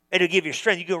you. It'll give you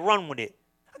strength. You can run with it.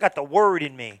 I got the Word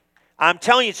in me. I'm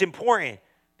telling you, it's important.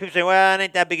 People say, well, it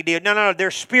ain't that big a deal. No.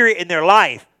 There's spirit in their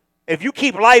life. If you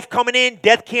keep life coming in,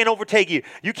 death can't overtake you.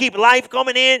 You keep life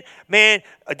coming in, man,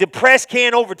 depressed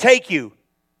can't overtake you.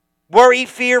 Worry,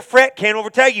 fear, fret can't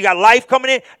overtake you. You got life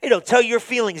coming in. It'll tell your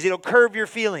feelings. It'll curve your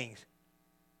feelings.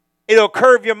 It'll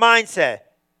curve your mindset.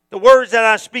 The words that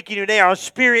I'm speaking today are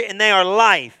spirit and they are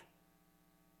life.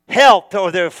 Health to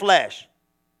their flesh.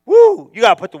 Woo! You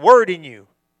got to put the Word in you.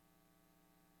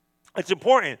 It's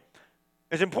important.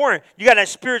 It's important. You got to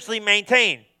spiritually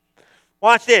maintain.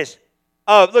 Watch this.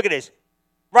 Look at this.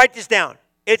 Write this down.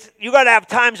 You got to have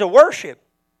times of worship.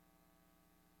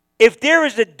 If there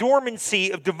is a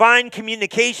dormancy of divine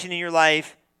communication in your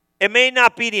life, it may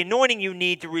not be the anointing you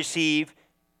need to receive,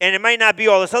 and it might not be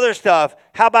all this other stuff.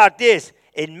 How about this?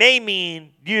 It may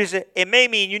mean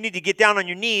you need to get down on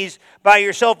your knees by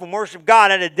yourself and worship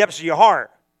God out of the depths of your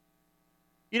heart.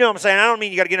 You know what I'm saying? I don't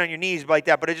mean you got to get on your knees like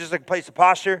that, but it's just like a place of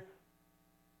posture.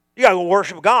 You got to go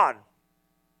worship God.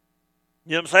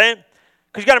 You know what I'm saying?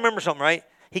 Because you got to remember something, right?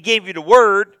 He gave you the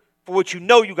Word for what you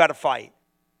know you got to fight.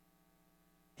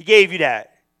 He gave you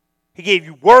that. He gave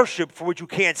you worship for what you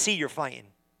can't see you're fighting.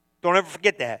 Don't ever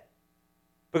forget that.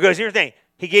 Because here's the thing.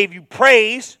 He gave you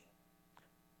praise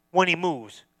when He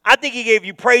moves. I think He gave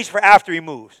you praise for after He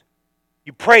moves.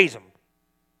 You praise Him.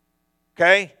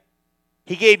 Okay?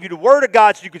 He gave you the Word of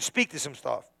God so you could speak to some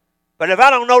stuff. But if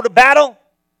I don't know the battle,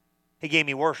 He gave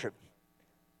me worship.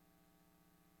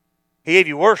 He gave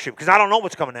you worship because I don't know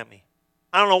what's coming at me.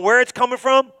 I don't know where it's coming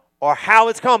from or how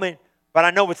it's coming, but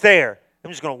I know it's there. I'm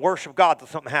just going to worship God till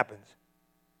something happens.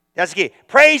 That's the key.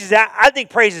 Praise is, I think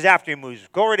praise is after He moves.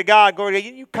 Glory to God, glory to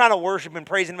God. You kind of worship and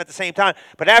praise Him at the same time.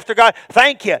 But after God,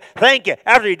 thank you, thank you.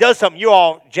 After He does something, you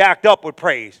all jacked up with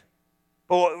praise.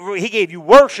 But He gave you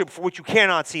worship for what you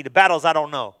cannot see, the battles I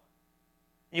don't know.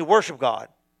 And you worship God.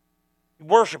 You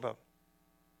worship Him.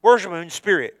 Worship Him in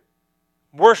spirit.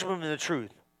 Worship Him in the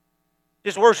truth.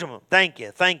 Just worship Him. Thank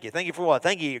you, thank you. Thank you for what?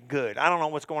 Thank you, you're good. I don't know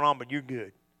what's going on, but you're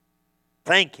good.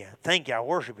 Thank you. Thank you. I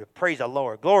worship you. Praise the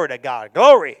Lord. Glory to God.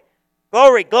 Glory.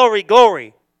 Glory, glory,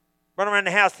 glory. Run around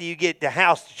the house till you get the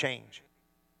house to change.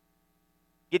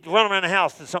 Get to run around the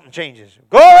house till something changes.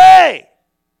 Glory!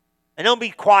 And don't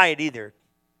be quiet either.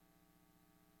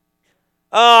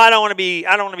 Oh, I don't want to be,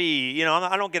 I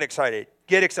don't get excited.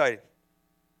 Get excited.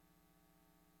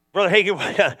 Brother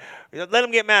Hagin, let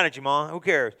them get mad at you, Mom. Who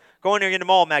cares? Go in there and get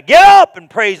them all mad. Get up and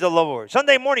praise the Lord.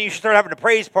 Sunday morning, you should start having a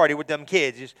praise party with them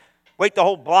kids. Just wake the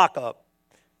whole block up.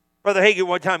 Brother Hagin,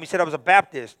 one time, he said, I was a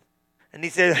Baptist. And he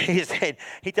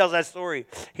tells that story.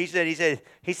 He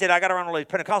said, I got around all these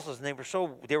Pentecostals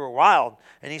and they were wild.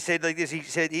 And he said like this, he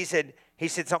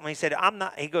said something, I'm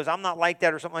not like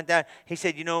that or something like that. He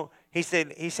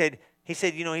said, He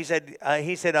said,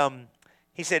 he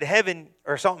said heaven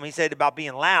or something. He said about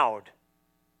being loud.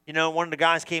 One of the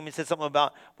guys came and said something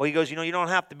about, well, he goes, you don't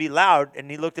have to be loud.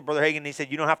 And he looked at Brother Hagin and he said,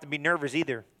 you don't have to be nervous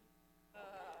either.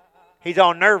 He's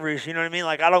all nervous, you know what I mean?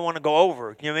 Like, I don't want to go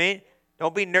over, you know what I mean?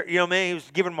 Don't be, you know what I mean? He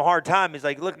was giving him a hard time. He's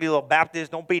like, look at you little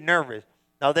Baptist, don't be nervous.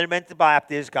 No, they meant the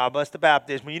Baptist, God bless the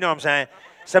Baptist. But you know what I'm saying?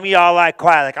 Some of y'all like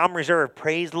quiet, like, I'm reserved.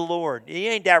 Praise the Lord. You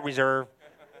ain't that reserved.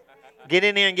 Get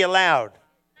in there and get loud.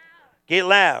 Get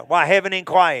loud. Why? Heaven ain't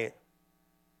quiet.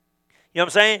 You know what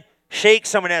I'm saying? Shake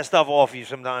some of that stuff off you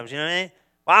sometimes, you know what I mean?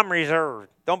 Well, I'm reserved.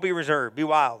 Don't be reserved. Be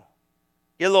wild.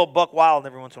 Get a little buck wild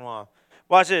every once in a while.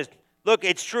 Watch this. Look,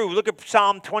 it's true. Look at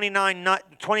Psalm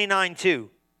 29:2.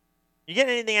 You get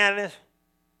anything out of this?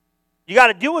 You got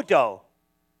to do it, though.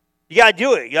 You got to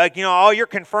do it. You're like, you're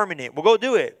confirming it. Well, go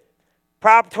do it.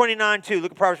 Proverbs 29:2.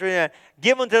 Look at Proverbs 29.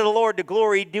 Give unto the Lord the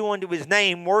glory due unto his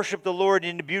name. Worship the Lord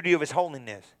in the beauty of his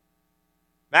holiness.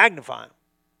 Magnify him.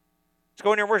 Let's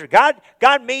go in there and worship.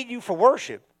 God made you for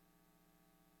worship.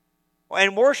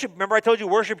 And worship, remember I told you,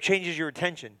 worship changes your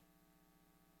attention.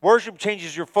 Worship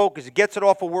changes your focus. It gets it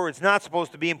off of where it's not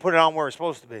supposed to be and put it on where it's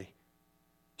supposed to be.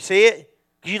 See it?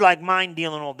 Because you like mind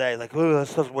dealing all day. Like, oh, that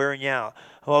stuff's wearing you out.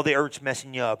 Oh, the earth's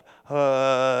messing you up.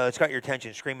 It's got your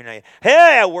attention, screaming at you.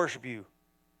 Hey, I worship you.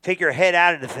 Take your head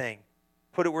out of the thing.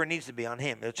 Put it where it needs to be, on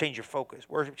him. It'll change your focus.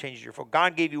 Worship changes your focus.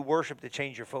 God gave you worship to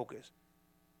change your focus.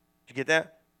 Did you get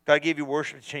that? God gave you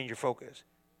worship to change your focus.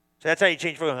 So that's how you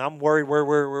change focus. I'm worried,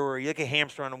 where. You like a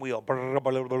hamster on a wheel.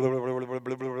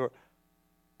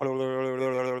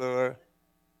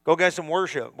 Go get some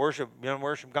worship. Worship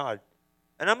God.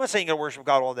 And I'm not saying you got to worship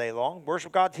God all day long.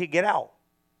 Worship God till you get out.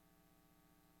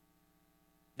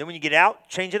 Then when you get out,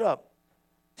 change it up.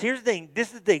 So here's the thing. This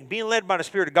is the thing. Being led by the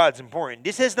Spirit of God is important.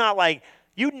 This is not like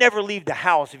you'd never leave the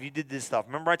house if you did this stuff.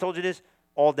 Remember I told you this?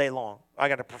 All day long. I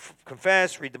got to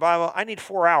confess, read the Bible. I need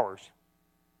 4 hours.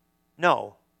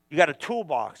 No. You got a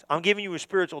toolbox. I'm giving you a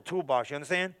spiritual toolbox. You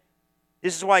understand?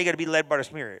 This is why you got to be led by the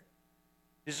Spirit.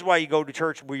 This is why you go to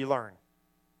church where you learn.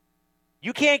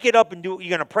 You can't get up and do it.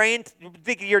 You're going to pray in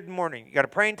the morning. You got to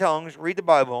pray in tongues, read the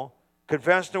Bible,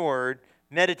 confess the word,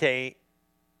 meditate,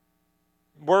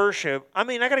 worship. I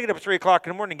got to get up at 3 o'clock in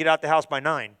the morning and get out the house by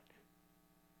 9.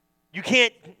 You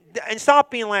can't, and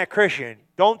stop being like a Christian.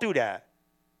 Don't do that.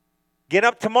 Get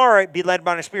up tomorrow, be led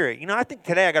by the Spirit. I think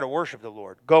today I got to worship the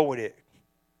Lord. Go with it.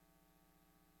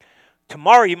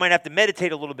 Tomorrow you might have to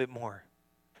meditate a little bit more.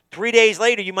 3 days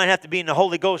later you might have to be in the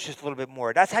Holy Ghost just a little bit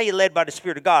more. That's how you're led by the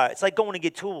Spirit of God. It's like going to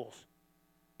get tools.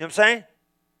 You know what I'm saying?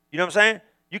 You know what I'm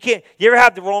saying? You ever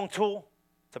have the wrong tool?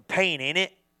 It's a pain, ain't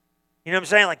it? You know what I'm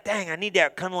saying? Like, dang, I need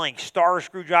that kind of like star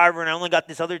screwdriver and I only got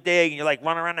this other day. And you're like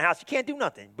running around the house. You can't do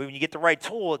nothing. But when you get the right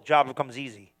tool, the job becomes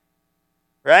easy.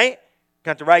 Right?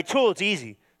 Got the right tool, it's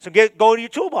easy. So go to your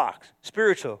toolbox,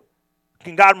 spiritual.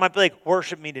 God might be like,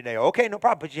 worship me today. Okay, no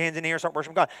problem. Put your hands in the air, start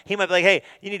worshiping God. He might be like, hey,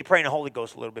 you need to pray in the Holy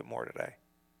Ghost a little bit more today.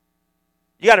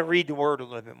 You got to read the Word a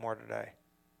little bit more today.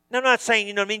 Now, I'm not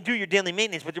saying, do your daily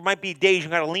maintenance, but there might be days you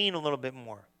got to lean a little bit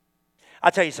more. I'll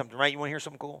tell you something, right? You want to hear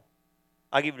something cool?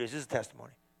 I'll give you this. This is a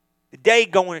testimony. The day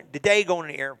going to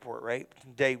the airport, right?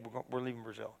 The day we're leaving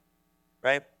Brazil,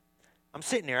 right? I'm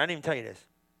sitting there. I didn't even tell you this.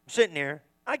 I'm sitting there.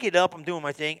 I get up, I'm doing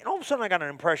my thing, and all of a sudden I got an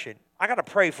impression. I got to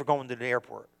pray for going to the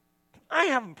airport. I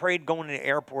haven't prayed going to the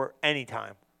airport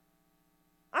anytime.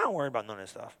 I don't worry about none of this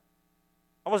stuff.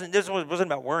 This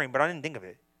wasn't about worrying, but I didn't think of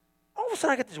it. All of a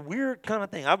sudden I got this weird kind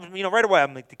of thing. I was, right away,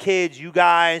 I'm like, the kids, you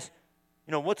guys,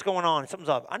 what's going on? Something's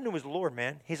up. I knew it was the Lord,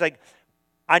 man. He's like,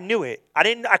 I knew it.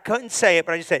 I couldn't say it,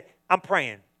 but I just said, I'm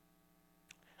praying.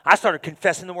 I started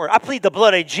confessing the word. I plead the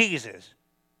blood of Jesus.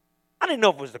 I didn't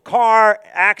know if it was the car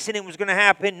accident was going to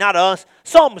happen, not us.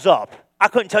 Something was up. I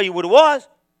couldn't tell you what it was,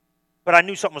 but I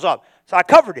knew something was up. So I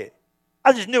covered it.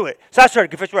 I just knew it. So I started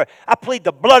confessing the word. I plead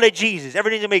the blood of Jesus.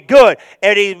 Everything's going to be good.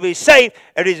 Everything's going to be safe.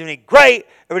 Everything's going to be great.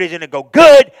 Everything's going to go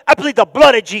good. I plead the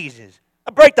blood of Jesus. I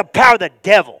break the power of the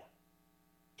devil.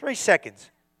 3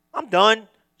 seconds. I'm done.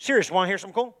 Serious. Want to hear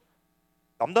something cool?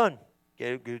 I'm done.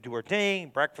 Do our thing,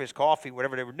 breakfast, coffee,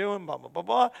 whatever they were doing, blah, blah, blah,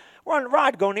 blah. We're on the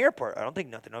ride going to the airport. I don't think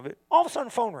nothing of it. All of a sudden,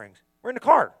 the phone rings. We're in the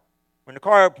car. We're in the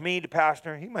car, me, the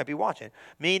pastor. He might be watching.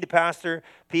 Me, the pastor,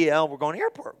 PL, we're going to the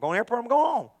airport. Going to the airport, I'm going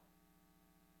home.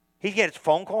 He gets a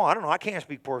phone call. I don't know. I can't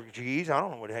speak Portuguese. I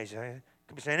don't know what he's saying.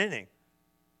 Could be saying anything.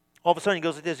 All of a sudden, he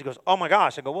goes like this. He goes, oh, my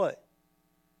gosh. I go, what?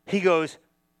 He goes,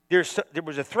 there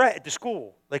was a threat at the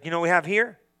school. Like, we have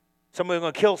here? Somebody's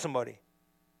going to kill somebody.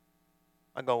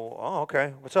 I go, oh,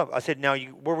 okay. What's up? I said, now,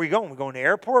 where are we going? We going to the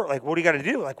airport? Like, what do you got to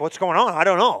do? Like, what's going on? I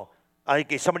don't know.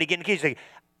 Is somebody getting the keys? Like,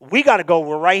 we got to go.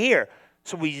 We're right here.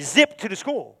 So we zip to the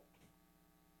school.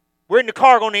 We're in the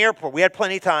car going to the airport. We had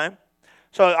plenty of time.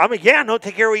 So I'm like, yeah, no,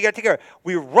 take care of what you got to take care of.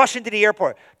 We rush into the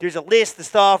airport. There's a list of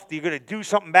stuff. You're going to do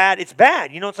something bad. It's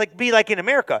bad. It's like in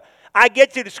America. I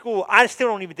get to the school. I still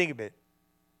don't even think of it.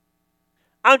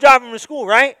 I'm driving to school,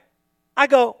 right? I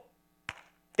go,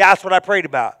 that's what I prayed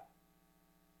about.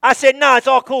 I said, nah, it's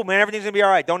all cool, man. Everything's going to be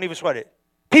all right. Don't even sweat it.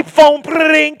 People phone,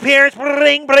 bring, parents,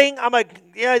 bring. I'm like,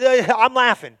 yeah, I'm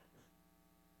laughing.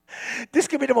 This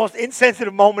could be the most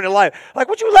insensitive moment in life. Like,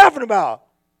 what you laughing about?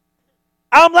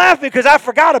 I'm laughing because I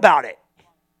forgot about it.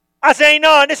 I say,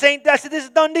 no, this is a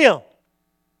done deal.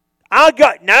 Now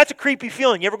that's a creepy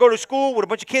feeling. You ever go to school with a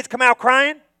bunch of kids come out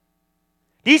crying?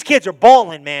 These kids are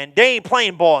balling, man. They ain't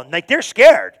playing ball. Like, they're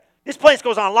scared. This place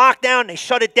goes on lockdown. They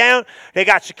shut it down. They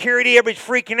got security. Everybody's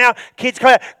freaking out. Kids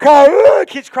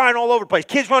crying all over the place.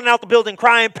 Kids running out the building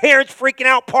crying. Parents freaking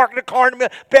out, parking the car in the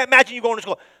middle. Imagine you going to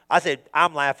school. I said,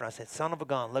 I'm laughing. I said, son of a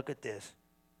gun, look at this.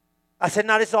 I said,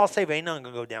 no, this is all safe. Ain't nothing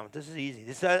going to go down. This is easy.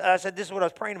 I said, this is what I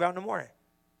was praying about in the morning.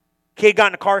 Kid got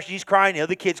in the car. She's crying. The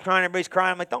other kid's crying. Everybody's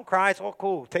crying. I'm like, don't cry. It's all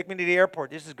cool. Take me to the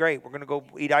airport. This is great. We're going to go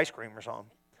eat ice cream or something.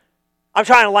 I'm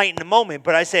trying to lighten the moment,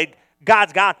 but I said,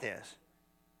 God's got this.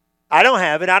 I don't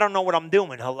have it. I don't know what I'm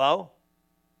doing. Hello?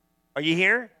 Are you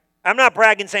here? I'm not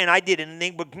bragging saying I did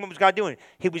anything, but what was God doing?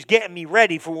 He was getting me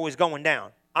ready for what was going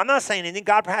down. I'm not saying anything.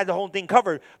 God had the whole thing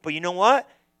covered. But you know what?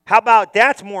 How about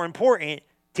that's more important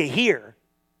to hear?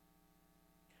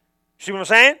 See what I'm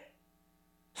saying?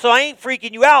 So I ain't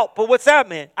freaking you out, but what's that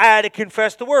mean? I had to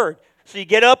confess the word. So you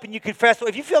get up and you confess.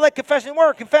 If you feel like confessing the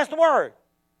word, confess the word.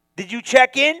 Did you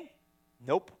check in?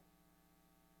 Nope.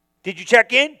 Did you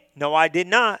check in? No, I did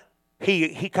not.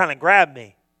 He kind of grabbed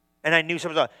me, and I knew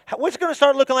something was up. What's it going to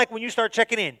start looking like when you start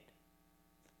checking in?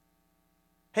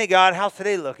 Hey, God, how's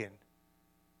today looking?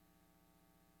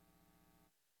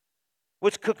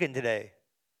 What's cooking today?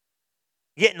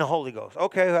 Getting the Holy Ghost.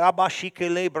 Okay. See what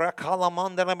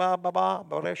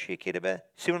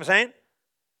I'm saying?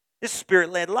 This is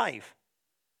spirit-led life.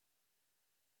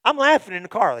 I'm laughing in the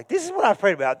car like, this is what I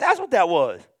prayed about. That's what that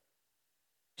was.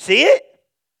 See it?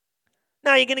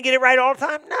 Now, you're going to get it right all the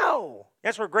time? No.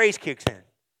 That's where grace kicks in.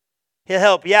 He'll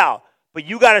help you out. But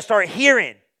you got to start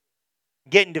hearing,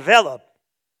 getting developed.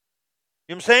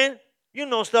 You know what I'm saying? You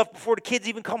know stuff before the kids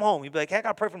even come home. You'll be like, hey, I got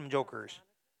to pray for them jokers.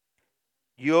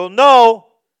 You'll know,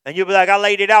 and you'll be like, I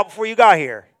laid it out before you got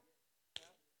here.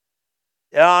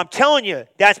 I'm telling you,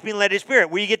 that's being led to the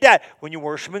Spirit. Where you get that? When you're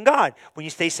worshiping God. When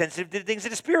you stay sensitive to the things of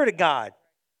the Spirit of God.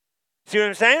 See what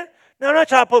I'm saying? No, I'm not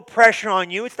trying to put pressure on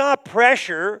you. It's not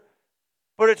pressure,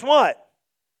 but it's what?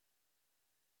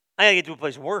 I got to get to a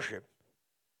place of worship.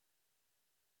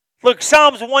 Look,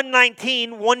 Psalms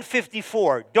 119,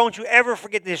 154. Don't you ever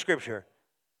forget this scripture.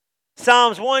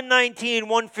 Psalms 119,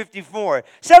 154.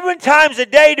 7 times a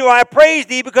day do I praise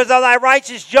thee because of thy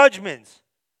righteous judgments.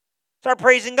 Start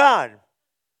praising God.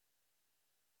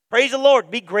 Praise the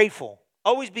Lord. Be grateful.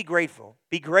 Always be grateful.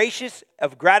 Be gracious,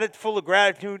 full of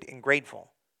gratitude, and grateful.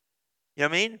 You know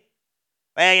what I mean?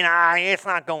 Well, it's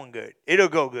not going good. It'll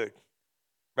go good.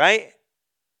 Right?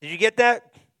 Did you get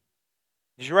that?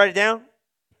 Did you write it down?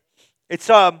 It's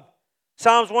Psalms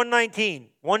 119,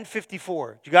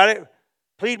 154. You got it?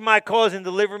 Plead my cause and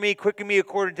deliver me, quicken me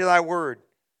according to thy word.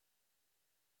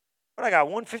 What I got?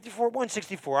 154,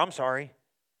 164. I'm sorry.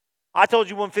 I told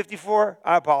you 154.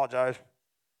 I apologize.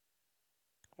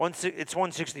 It's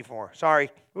 164. Sorry.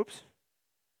 Oops.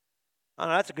 Oh, no,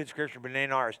 that's a good scripture, but it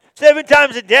ain't ours. 7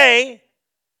 times a day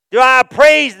do I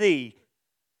praise thee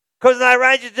because of thy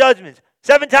righteous judgments.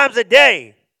 7 times a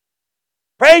day.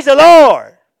 Praise the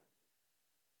Lord.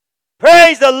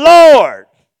 Praise the Lord.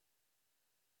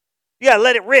 You got to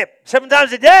let it rip 7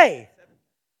 times a day.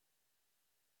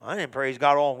 I didn't praise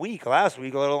God all week last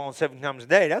week, let alone 7 times a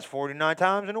day. That's 49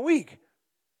 times in a week.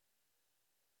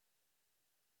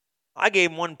 I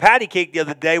gave him one patty cake the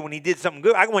other day when he did something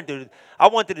good. I went to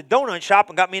the donut shop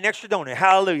and got me an extra donut.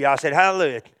 Hallelujah. I said,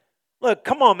 hallelujah. Look,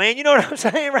 come on, man. You know what I'm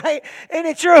saying, right? Ain't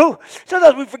it true?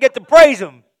 Sometimes we forget to praise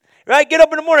him. Right? Get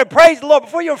up in the morning, praise the Lord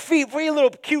before your little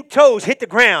cute toes hit the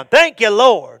ground. Thank you,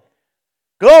 Lord.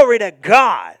 Glory to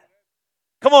God.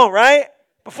 Come on, right?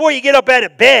 Before you get up out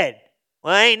of bed.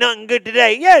 Well, ain't nothing good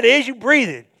today. Yeah, it is. You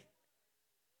breathing.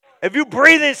 If you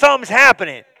breathing, something's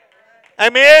happening.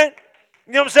 Amen?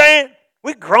 You know what I'm saying?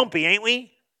 We're grumpy, ain't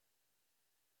we?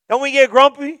 Don't we get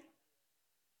grumpy?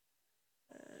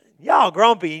 Y'all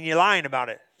grumpy and you're lying about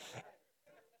it.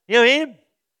 You know what I mean?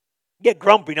 Get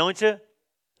grumpy, don't you?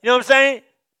 You know what I'm saying?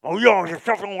 Oh, your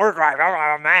stuff don't work right.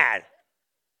 I'm mad.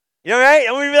 You know what I mean?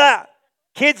 Don't we be like,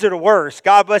 kids are the worst.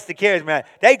 God bless the kids, man.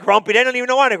 They grumpy. They don't even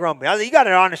know why they're grumpy. I was like, you got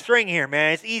it on a string here,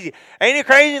 man. It's easy. Ain't it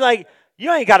crazy? Like,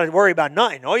 You ain't got to worry about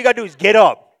nothing. All you got to do is get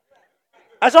up.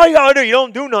 That's all you got to do. You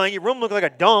don't do nothing. Your room looks like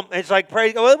a dump. It's like,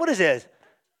 praise God. What is this?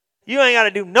 You ain't got to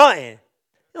do nothing.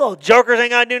 You little jokers ain't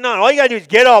got to do nothing. All you got to do is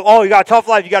get up. Oh, you got a tough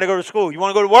life. You got to go to school. You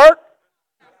want to go to work?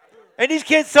 Ain't these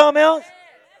kids something else?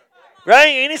 Right?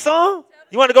 Ain't it something?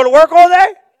 You want to go to work all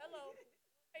day?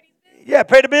 Yeah,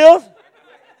 pay the bills?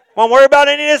 Want to worry about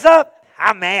any of this stuff?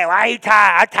 I'm mad. Why are you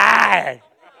tired? I'm tired.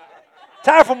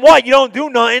 Tired from what? You don't do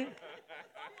nothing.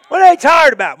 What are they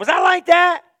tired about? Was I like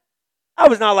that? I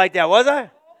was not like that, was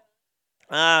I?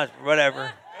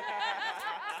 Whatever.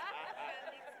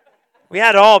 We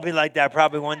had to all be like that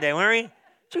probably one day, weren't we?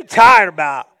 What you tired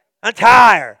about? I'm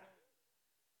tired.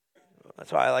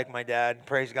 That's why I like my dad.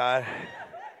 Praise God.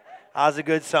 I was a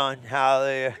good son.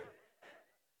 Hallelujah.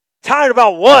 Tired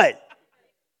about what?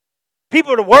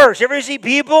 People are the worst. You ever see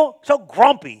people? So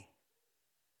grumpy.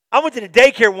 I went to the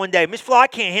daycare one day. Miss Flo, I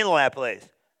can't handle that place.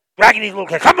 Dragging these little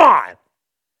kids. Come on.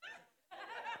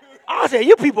 I said,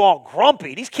 you people all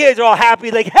grumpy. These kids are all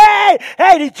happy. Like, hey,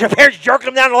 these parents jerking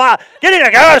them down the line. Get in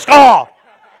there. Get out of school.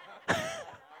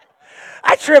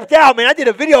 I tripped out, man. I did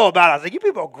a video about it. I was like, you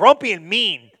people are grumpy and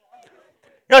mean. You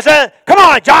know what I'm saying? Come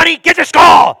on, Johnny, get to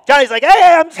school. Johnny's like,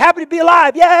 hey, I'm just happy to be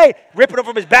alive. Yay. Ripping him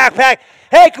from his backpack.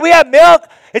 Hey, can we have milk?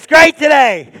 It's great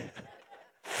today.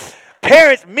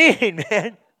 Parents mean,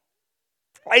 man.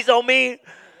 Why so mean?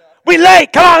 We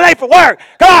late. Come on, late for work.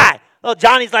 Come on. Little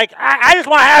Johnny's like, I just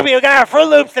want to have you. We're going to have Fruit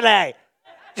Loops today.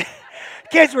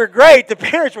 Kids were great. The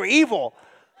parents were evil.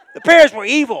 The parents were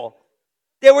evil.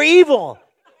 They were evil.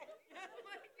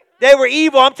 They were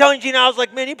evil. I'm telling Gina, I was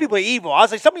like, man, you people are evil. I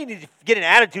was like, some of you need to get an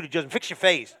attitude adjustment. Fix your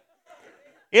face.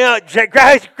 You know,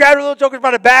 grab the little jokers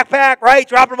by the backpack, right?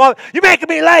 Dropping them off. You're making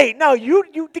me late. No,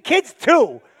 the kids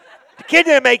too. The kid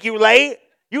didn't make you late.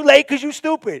 You late because you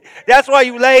stupid. That's why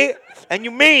you late and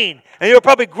you mean. And you were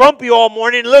probably grumpy all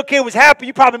morning. And the little kid was happy.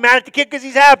 You probably mad at the kid because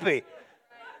he's happy.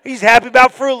 He's happy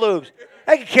about Fruit Loops.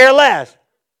 I could care less.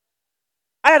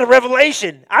 I had a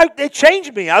revelation. It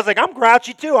changed me. I was like, I'm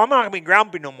grouchy too. I'm not going to be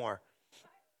grumpy no more.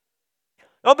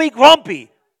 Don't be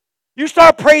grumpy. You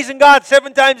start praising God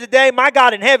 7 times a day, my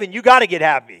God in heaven, you got to get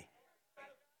happy.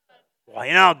 Well,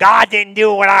 you know, God didn't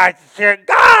do what I said.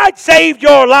 God saved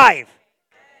your life.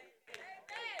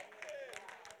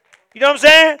 You know what I'm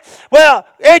saying? Well,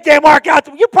 it didn't work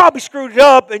out. You probably screwed it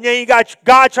up, and then you got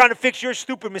God trying to fix your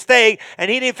stupid mistake,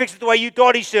 and he didn't fix it the way you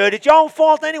thought he should. It's your own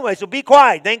fault anyway, so be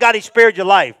quiet. Thank God he spared your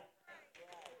life.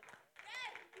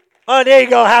 Oh, there you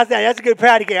go. How's that? That's a good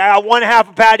patty cake. I got 1/2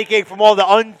 a patty cake from all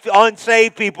the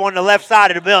unsaved people on the left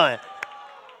side of the building.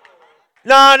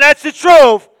 No, that's the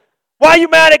truth. Why are you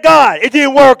mad at God? It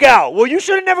didn't work out. Well, you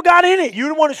should have never got in it. You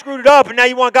the one who screwed it up, and now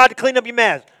you want God to clean up your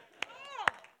mess.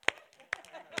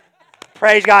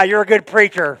 Praise God, you're a good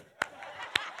preacher.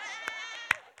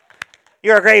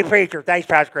 You're a great preacher. Thanks,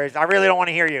 Pastor Chris. I really don't want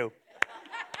to hear you.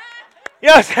 You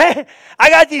know what I'm saying?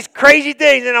 I got these crazy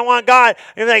things, and I want God.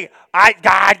 And like,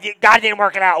 God didn't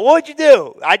work it out. What'd you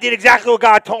do? I did exactly what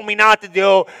God told me not to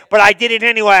do, but I did it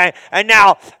anyway, and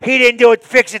now he didn't do it,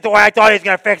 fix it the way I thought he was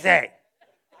going to fix it.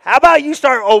 How about you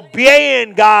start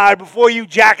obeying God before you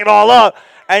jack it all up,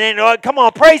 and then, come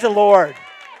on, praise the Lord.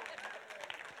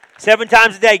 7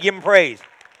 times a day, give him praise.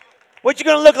 What you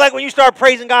going to look like when you start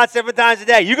praising God 7 times a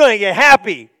day? You're going to get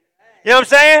happy. You know what I'm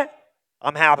saying?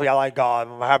 I'm happy. I like God.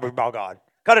 I'm happy about God.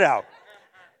 Cut it out.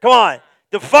 Come on.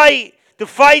 The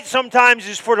fight sometimes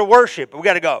is for the worship. We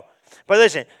got to go. But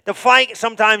listen, the fight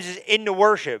sometimes is in the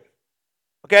worship.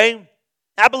 Okay?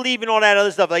 I believe in all that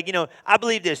other stuff. Like, you know, I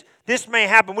believe this. This may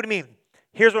happen. What do you mean?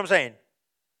 Here's what I'm saying.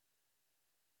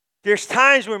 There's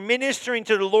times where ministering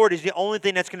to the Lord is the only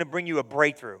thing that's going to bring you a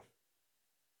breakthrough.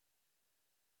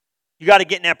 You got to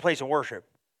get in that place of worship.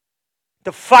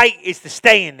 The fight is to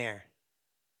stay in there.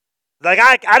 Like,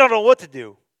 I don't know what to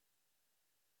do.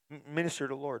 Minister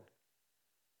to the Lord.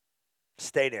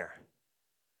 Stay there.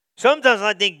 Sometimes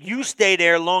I think you stay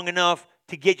there long enough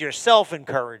to get yourself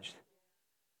encouraged.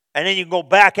 And then you can go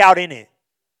back out in it.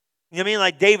 You know what I mean?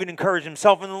 Like David encouraged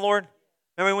himself in the Lord.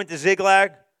 Remember he went to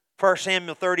Ziklag? 1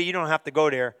 Samuel 30, you don't have to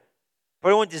go there. But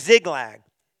he went to Ziklag.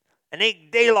 And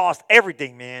they lost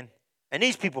everything, man. And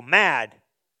these people mad.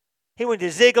 He went to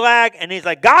Ziklag, and he's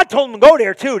like, God told him to go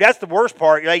there too. That's the worst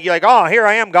part. You're like, oh, here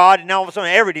I am, God. And now all of a sudden,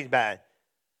 everything's bad.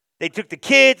 They took the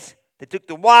kids. They took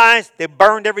the wives. They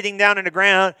burned everything down in the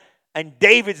ground. And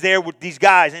David's there with these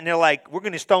guys, and they're like, we're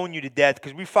going to stone you to death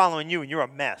because we're following you, and you're a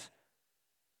mess.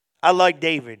 I like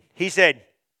David. He said,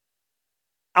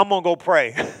 I'm going to go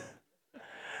pray.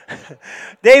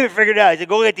 David figured it out. He said,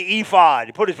 go get the ephod.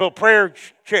 He put his little prayer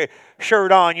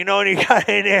shirt on, you know, and he got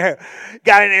in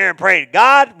there and prayed.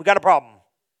 God, we got a problem.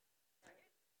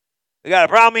 We got a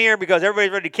problem here because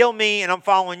everybody's ready to kill me, and I'm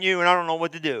following you, and I don't know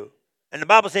what to do. And the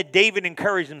Bible said David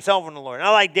encouraged himself in the Lord. And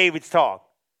I like David's talk.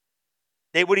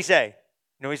 What did he say?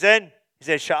 You know what he said? He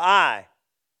said, shall I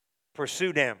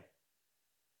pursue them?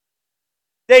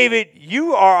 David,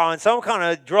 you are on some kind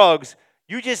of drugs.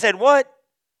 You just said, what?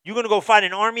 You're going to go fight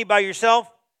an army by yourself?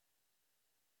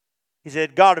 He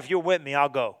said, God, if you're with me, I'll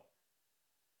go.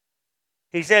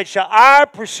 He said, shall I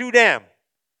pursue them?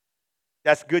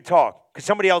 That's good talk, because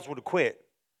somebody else would have quit.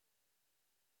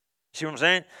 See what I'm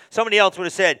saying? Somebody else would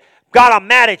have said, God, I'm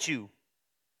mad at you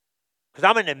because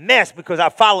I'm in a mess because I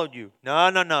followed you.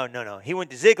 No. He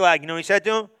went to Ziklag. You know what he said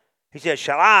to him? He said,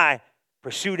 shall I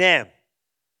pursue them?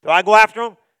 Do I go after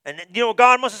them? And you know what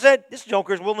God must have said? This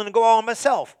joker is willing to go all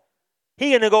himself. He's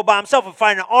going to go by himself and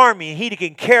fight an army, and he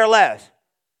can care less.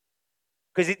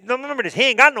 Because remember this, he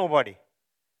ain't got nobody.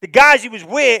 The guys he was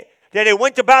with, that they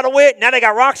went to battle with, now they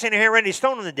got rocks in their hand ready to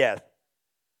stone him to death.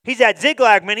 He's at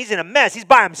Ziklag, man. He's in a mess. He's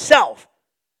by himself.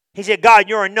 He said, God,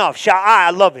 you're enough. Shall I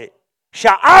love it.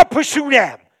 Shall I pursue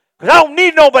them? Because I don't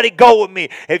need nobody to go with me.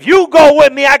 If you go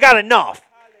with me, I got enough.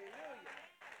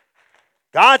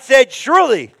 God said,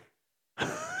 surely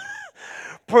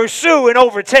pursue and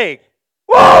overtake.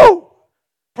 Woo!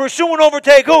 Pursue and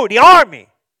overtake who? The army.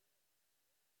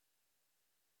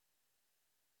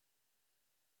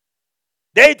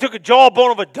 They took a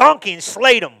jawbone of a donkey and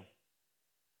slayed him.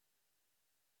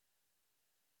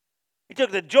 He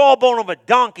took the jawbone of a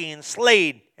donkey and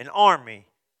slayed an army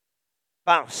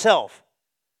by himself.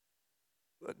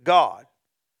 But God.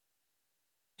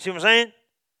 See what I'm saying?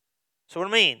 So what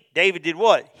I mean? David did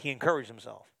what? He encouraged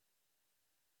himself.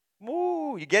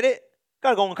 Woo, you get it?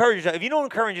 Gotta go encourage yourself. If you don't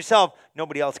encourage yourself,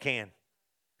 nobody else can.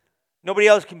 Nobody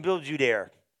else can build you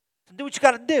there. So do what you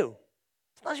gotta do.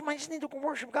 Sometimes you might just need to go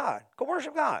worship God. Go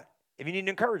worship God if you need to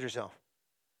encourage yourself.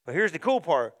 But here's the cool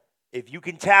part. If you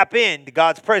can tap into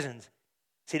God's presence,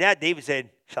 see that? David said,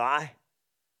 shall I?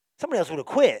 Somebody else would have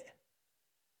quit.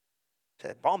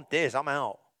 Said, bump this, I'm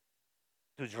out.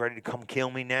 Dude's ready to come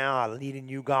kill me now. I lead in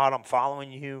you, God. I'm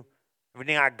following you.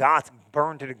 Everything I got's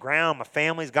burned to the ground. My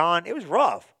family's gone. It was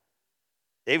rough.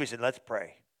 David said, let's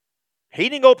pray. He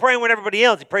didn't go praying with everybody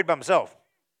else. He prayed by himself.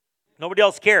 Nobody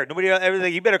else cared. Nobody else,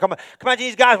 everything. You better come out to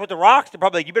these guys with the rocks. They're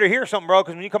probably like, you better hear something, bro,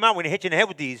 because when you come out, we're going to hit you in the head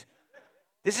with these.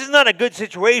 This is not a good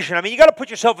situation. I mean, you got to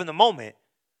put yourself in the moment.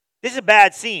 This is a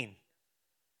bad scene.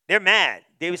 They're mad.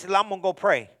 David said, I'm going to go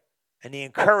pray. And he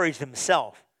encouraged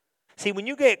himself. See, when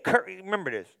you get, remember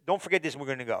this. Don't forget this, we're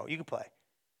going to go. You can play.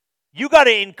 You got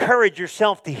to encourage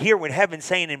yourself to hear what heaven's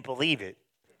saying and believe it.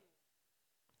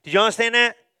 Did you understand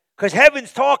that? Because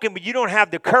heaven's talking, but you don't have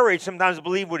the courage sometimes to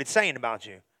believe what it's saying about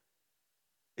you.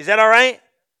 Is that all right?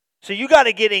 So you got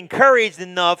to get encouraged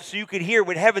enough so you can hear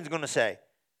what heaven's going to say.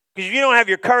 Because if you don't have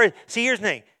your courage, see, here's the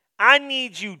thing. I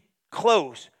need you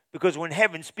close because when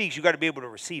heaven speaks, you got to be able to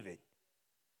receive it.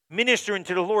 Ministering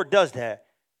to the Lord does that.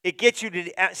 It gets you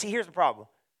to, see, here's the problem.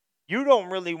 You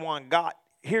don't really want God.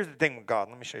 Here's the thing with God.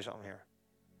 Let me show you something here.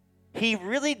 He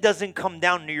really doesn't come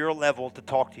down to your level to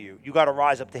talk to you. You got to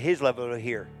rise up to his level to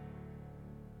hear.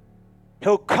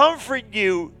 He'll comfort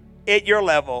you at your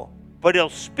level, but he'll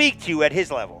speak to you at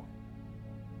his level.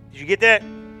 Did you get that?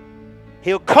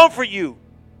 He'll comfort you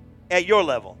at your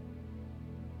level,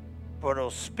 but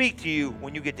he'll speak to you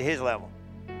when you get to his level.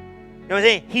 You know what I'm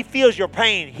saying? He feels your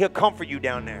pain. He'll comfort you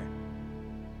down there.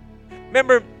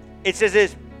 Remember, it says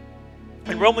this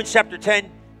in Romans chapter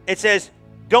 10. It says,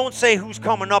 don't say who's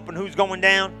coming up and who's going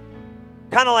down.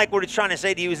 Kind of like what it's trying to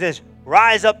say to you is this.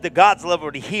 Rise up to God's level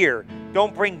to hear.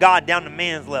 Don't bring God down to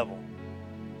man's level.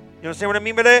 You understand what I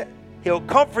mean by that? He'll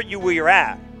comfort you where you're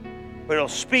at, but he'll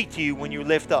speak to you when you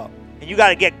lift up. And you got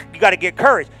to get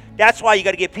courage. That's why you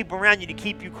got to get people around you to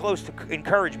keep you close to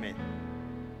encouragement.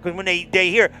 Because when they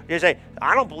hear, they say,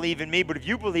 I don't believe in me, but if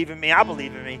you believe in me, I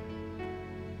believe in me.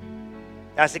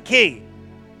 That's the key.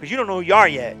 Because you don't know who you are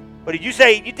yet. But if you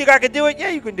say, you think I can do it? Yeah,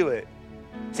 you can do it.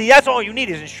 See, that's all you need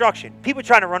is instruction. People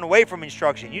trying to run away from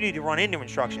instruction. You need to run into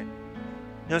instruction.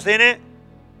 You understand that?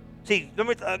 See, I'm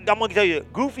going to tell you,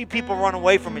 goofy people run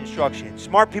away from instruction.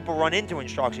 Smart people run into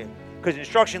instruction. Because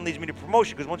instruction leads me to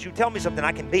promotion. Because once you tell me something,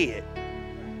 I can be it.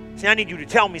 See, I need you to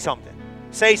tell me something.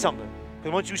 Say something.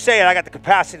 Because once you say it, I got the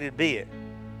capacity to be it.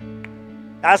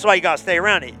 That's why you got to stay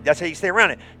around it. That's how you stay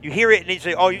around it. You hear it and you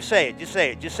say, oh, you say it. Just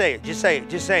say it. Just say it. Just say it.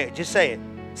 Just say it. Just say it.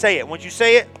 Say it. Once you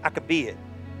say it, I could be it.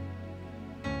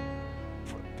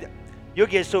 You'll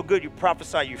get so good, you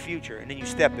prophesy your future, and then you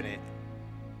step in it.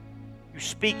 You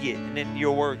speak it, and then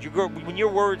your words. When your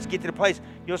words get to the place,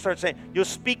 you'll start saying, you'll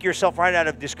speak yourself right out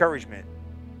of discouragement.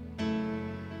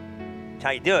 That's how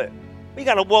you do it. We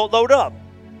got to load up.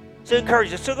 So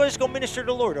encourage us. So let's go minister to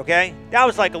the Lord, okay? That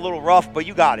was like a little rough, but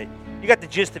you got it. You got the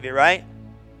gist of it, right?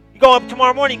 You go up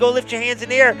tomorrow morning, go lift your hands in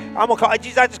the air. I'm gonna call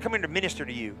Jesus. I just come here to minister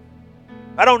to you.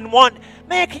 I don't want,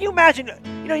 man. Can you imagine?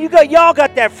 You know, y'all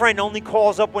got that friend who only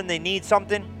calls up when they need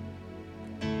something.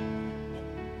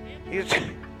 He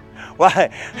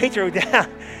threw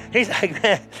down. He's like,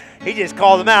 man, he just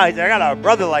called them out. He's like, I got a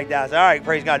brother like that. I said, all right,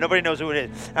 praise God. Nobody knows who it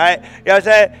is. All right, you know what I'm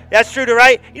saying? That's true,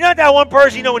 right? You know that one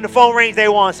person, you know, when the phone rings, they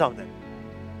want something.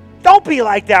 Don't be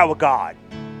like that with God.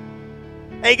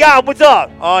 Hey, God, what's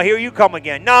up? Oh, here you come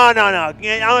again. No. You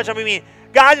know what I mean?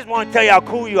 God, I just want to tell you how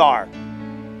cool you are.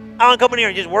 I want to come in here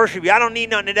and just worship you. I don't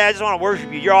need nothing today. I just want to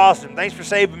worship you. You're awesome. Thanks for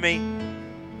saving me.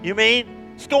 You mean?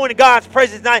 Just go into God's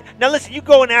presence. Now listen, you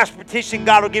go and ask for petition.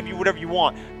 God will give you whatever you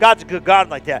want. God's a good God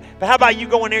like that. But how about you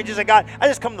go in there and just like, God, I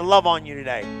just come to love on you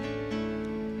today. You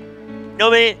know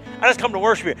what I mean? I just come to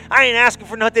worship you. I ain't asking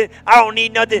for nothing. I don't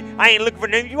need nothing. I ain't looking for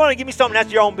nothing. If you want to give me something,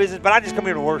 that's your own business. But I just come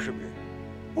here to worship you.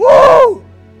 Woo!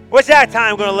 What's that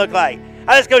time going to look like?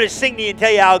 I just go to sing to you and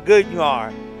tell you how good you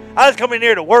are. I was coming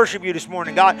here to worship you this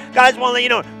morning, God. Guys, want to let you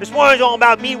know, this morning is all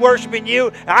about me worshiping you.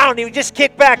 And I don't even just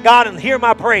kick back, God, and hear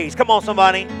my praise. Come on,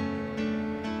 somebody. You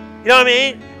know what I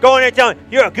mean? Go in there and tell him,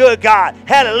 you're a good God.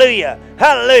 Hallelujah.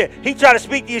 Hallelujah. He try to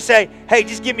speak to you, say, hey,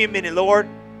 just give me a minute, Lord.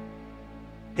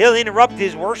 He'll interrupt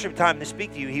his worship time to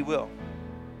speak to you. He will.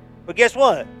 But guess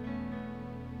what?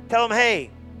 Tell him, hey,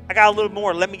 I got a little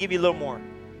more. Let me give you a little more.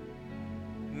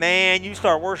 Man, you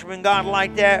start worshiping God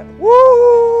like that.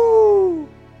 Woo!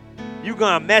 You're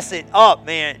going to mess it up,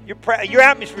 man. Your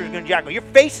atmosphere is going to jack up. Your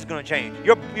face is going to change.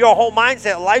 Your whole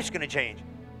mindset of life is going to change.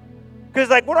 Because,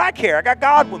 like, what do I care? I got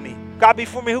God with me. God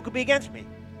before me, who could be against me?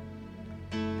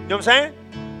 You know what I'm saying?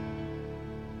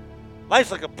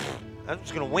 Life's like I'm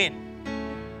just going to win.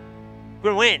 I'm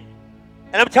going to win.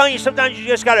 And I'm telling you, sometimes you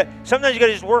got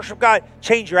to just worship God,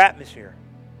 change your atmosphere.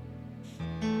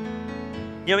 You know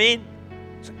what I mean?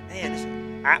 It's like, man, this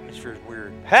atmosphere is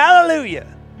weird.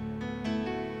 Hallelujah.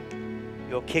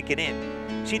 You'll kick it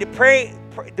in. See, the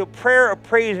prayer of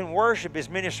praise and worship is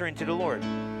ministering to the Lord.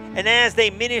 And as they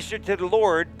ministered to the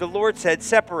Lord said,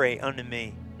 separate unto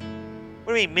me.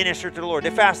 What do you mean, minister to the Lord?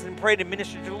 They fasted and prayed and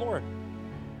ministered to the Lord.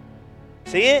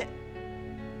 See it?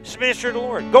 Just minister to the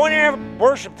Lord. Go in there and have a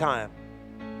worship time.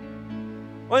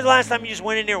 When was the last time you just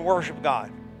went in there and worshiped God?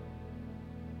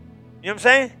 You know what I'm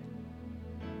saying?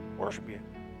 Worship you.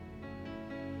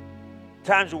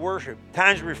 Times of worship.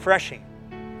 Times of refreshing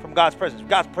from God's presence.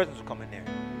 God's presence will come in there.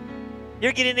 You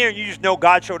ever get in there and you just know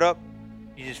God showed up?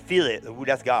 You just feel it. Ooh,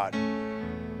 that's God.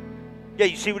 Yeah,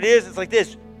 you see what it is? It's like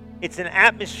this. It's an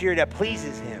atmosphere that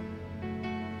pleases Him.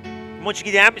 And once you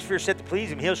get the atmosphere set to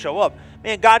please Him, He'll show up.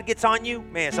 Man, God gets on you,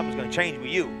 man, something's going to change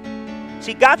with you.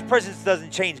 See, God's presence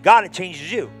doesn't change God, it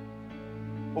changes you.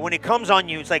 But when it comes on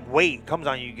you, it's like weight. It comes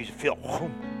on you, you feel,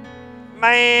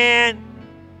 man,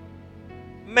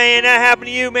 that happened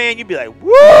to you, man. You'd be like,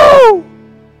 woo!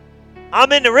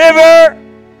 I'm in the river.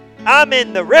 I'm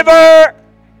in the river.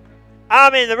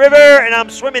 I'm in the river, and I'm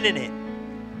swimming in it.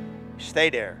 Stay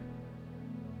there.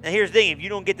 Now, here's the thing. If you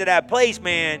don't get to that place,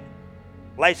 man,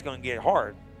 life's going to get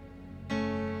hard.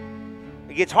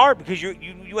 It gets hard because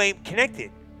you ain't connected.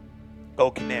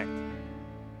 Go connect.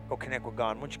 Go connect with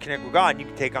God. Once you connect with God, you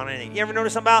can take on anything. You ever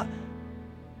notice something about?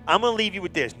 I'm going to leave you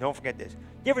with this. Don't forget this.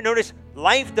 You ever notice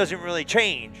life doesn't really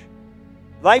change?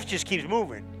 Life just keeps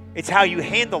moving. It's how you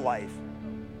handle life.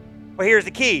 But here's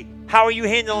the key. How are you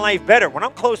handling life better? When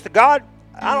I'm close to God,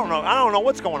 I don't know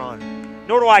what's going on.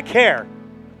 Nor do I care.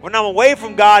 When I'm away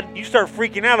from God, you start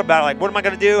freaking out about it. Like, what am I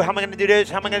going to do? How am I going to do this?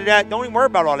 How am I going to do that? Don't even worry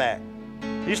about all that.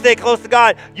 You stay close to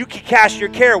God, you can cast your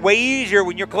care way easier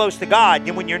when you're close to God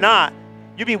than when you're not.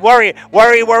 You be worry.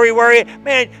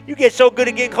 Man, you get so good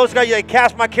at getting close to God, you're like,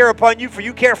 cast my care upon you, for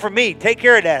you care for me. Take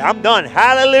care of that. I'm done.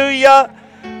 Hallelujah.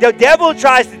 The devil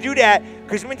tries to do that,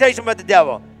 because let me tell you something about the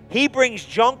devil. He brings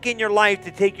junk in your life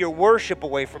to take your worship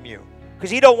away from you.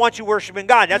 Because he don't want you worshiping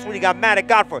God. That's what he got mad at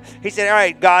God for. He said, all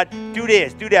right, God, do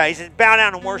this, do that. He said, bow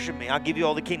down and worship me. I'll give you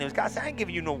all the kingdoms. God said, I ain't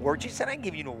giving you no worship. He said, I ain't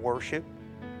giving you no worship.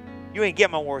 You ain't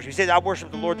get my worship. He said, I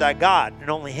worship the Lord thy God, and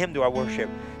only him do I worship.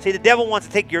 See, the devil wants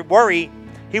to take your worry.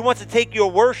 He wants to take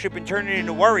your worship and turn it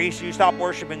into worry so you stop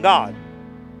worshiping God.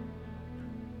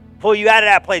 Pull you out of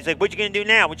that place. Like, what you going to do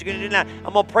now? What you going to do now?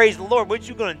 I'm going to praise the Lord. What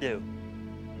you going to do?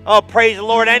 I'll praise the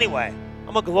Lord anyway.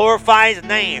 I'm going to glorify His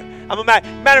name.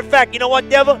 Matter of fact, you know what,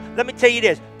 devil? Let me tell you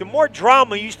this. The more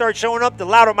drama you start showing up, the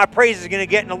louder my praise is going to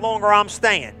get and the longer I'm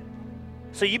staying.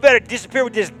 So you better disappear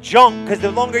with this junk, because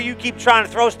the longer you keep trying to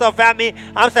throw stuff at me,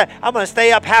 I'm going to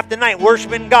stay up half the night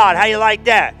worshiping God. How you like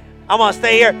that? I'm going to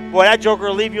stay here. Boy, that joker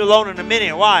will leave you alone in a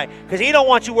minute. Why? Because he don't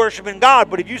want you worshiping God.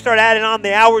 But if you start adding on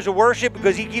the hours of worship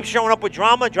because he keeps showing up with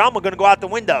drama going to go out the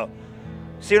window.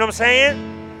 See what I'm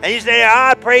saying? And you say,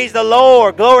 praise the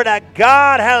Lord. Glory to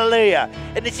God. Hallelujah.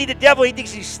 And then see, the devil, he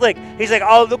thinks he's slick. He's like,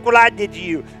 oh, look what I did to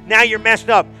you. Now you're messed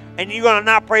up. And you're going to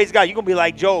not praise God. You're going to be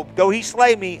like Job. Though he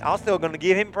slay me, I'm still going to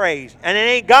give him praise. And it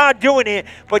ain't God doing it,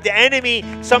 but the enemy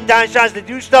sometimes tries to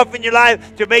do stuff in your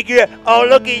life to make you, oh,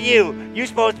 look at you. You're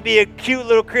supposed to be a cute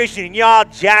little Christian, and you're all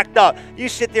jacked up. You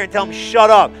sit there and tell him, shut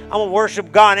up. I'm going to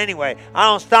worship God anyway. I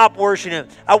don't stop worshiping him.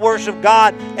 I worship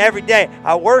God every day.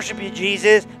 I worship you,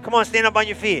 Jesus. Come on, stand up on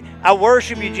your feet. I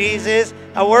worship you, Jesus.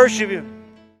 I worship you.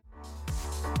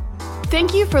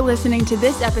 Thank you for listening to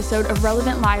this episode of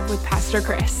Relevant Live with Pastor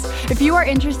Chris. If you are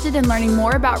interested in learning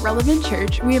more about Relevant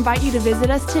Church, we invite you to visit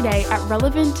us today at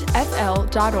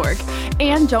relevantfl.org.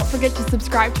 And don't forget to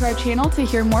subscribe to our channel to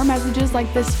hear more messages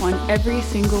like this one every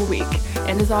single week.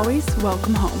 And as always,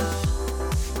 welcome home.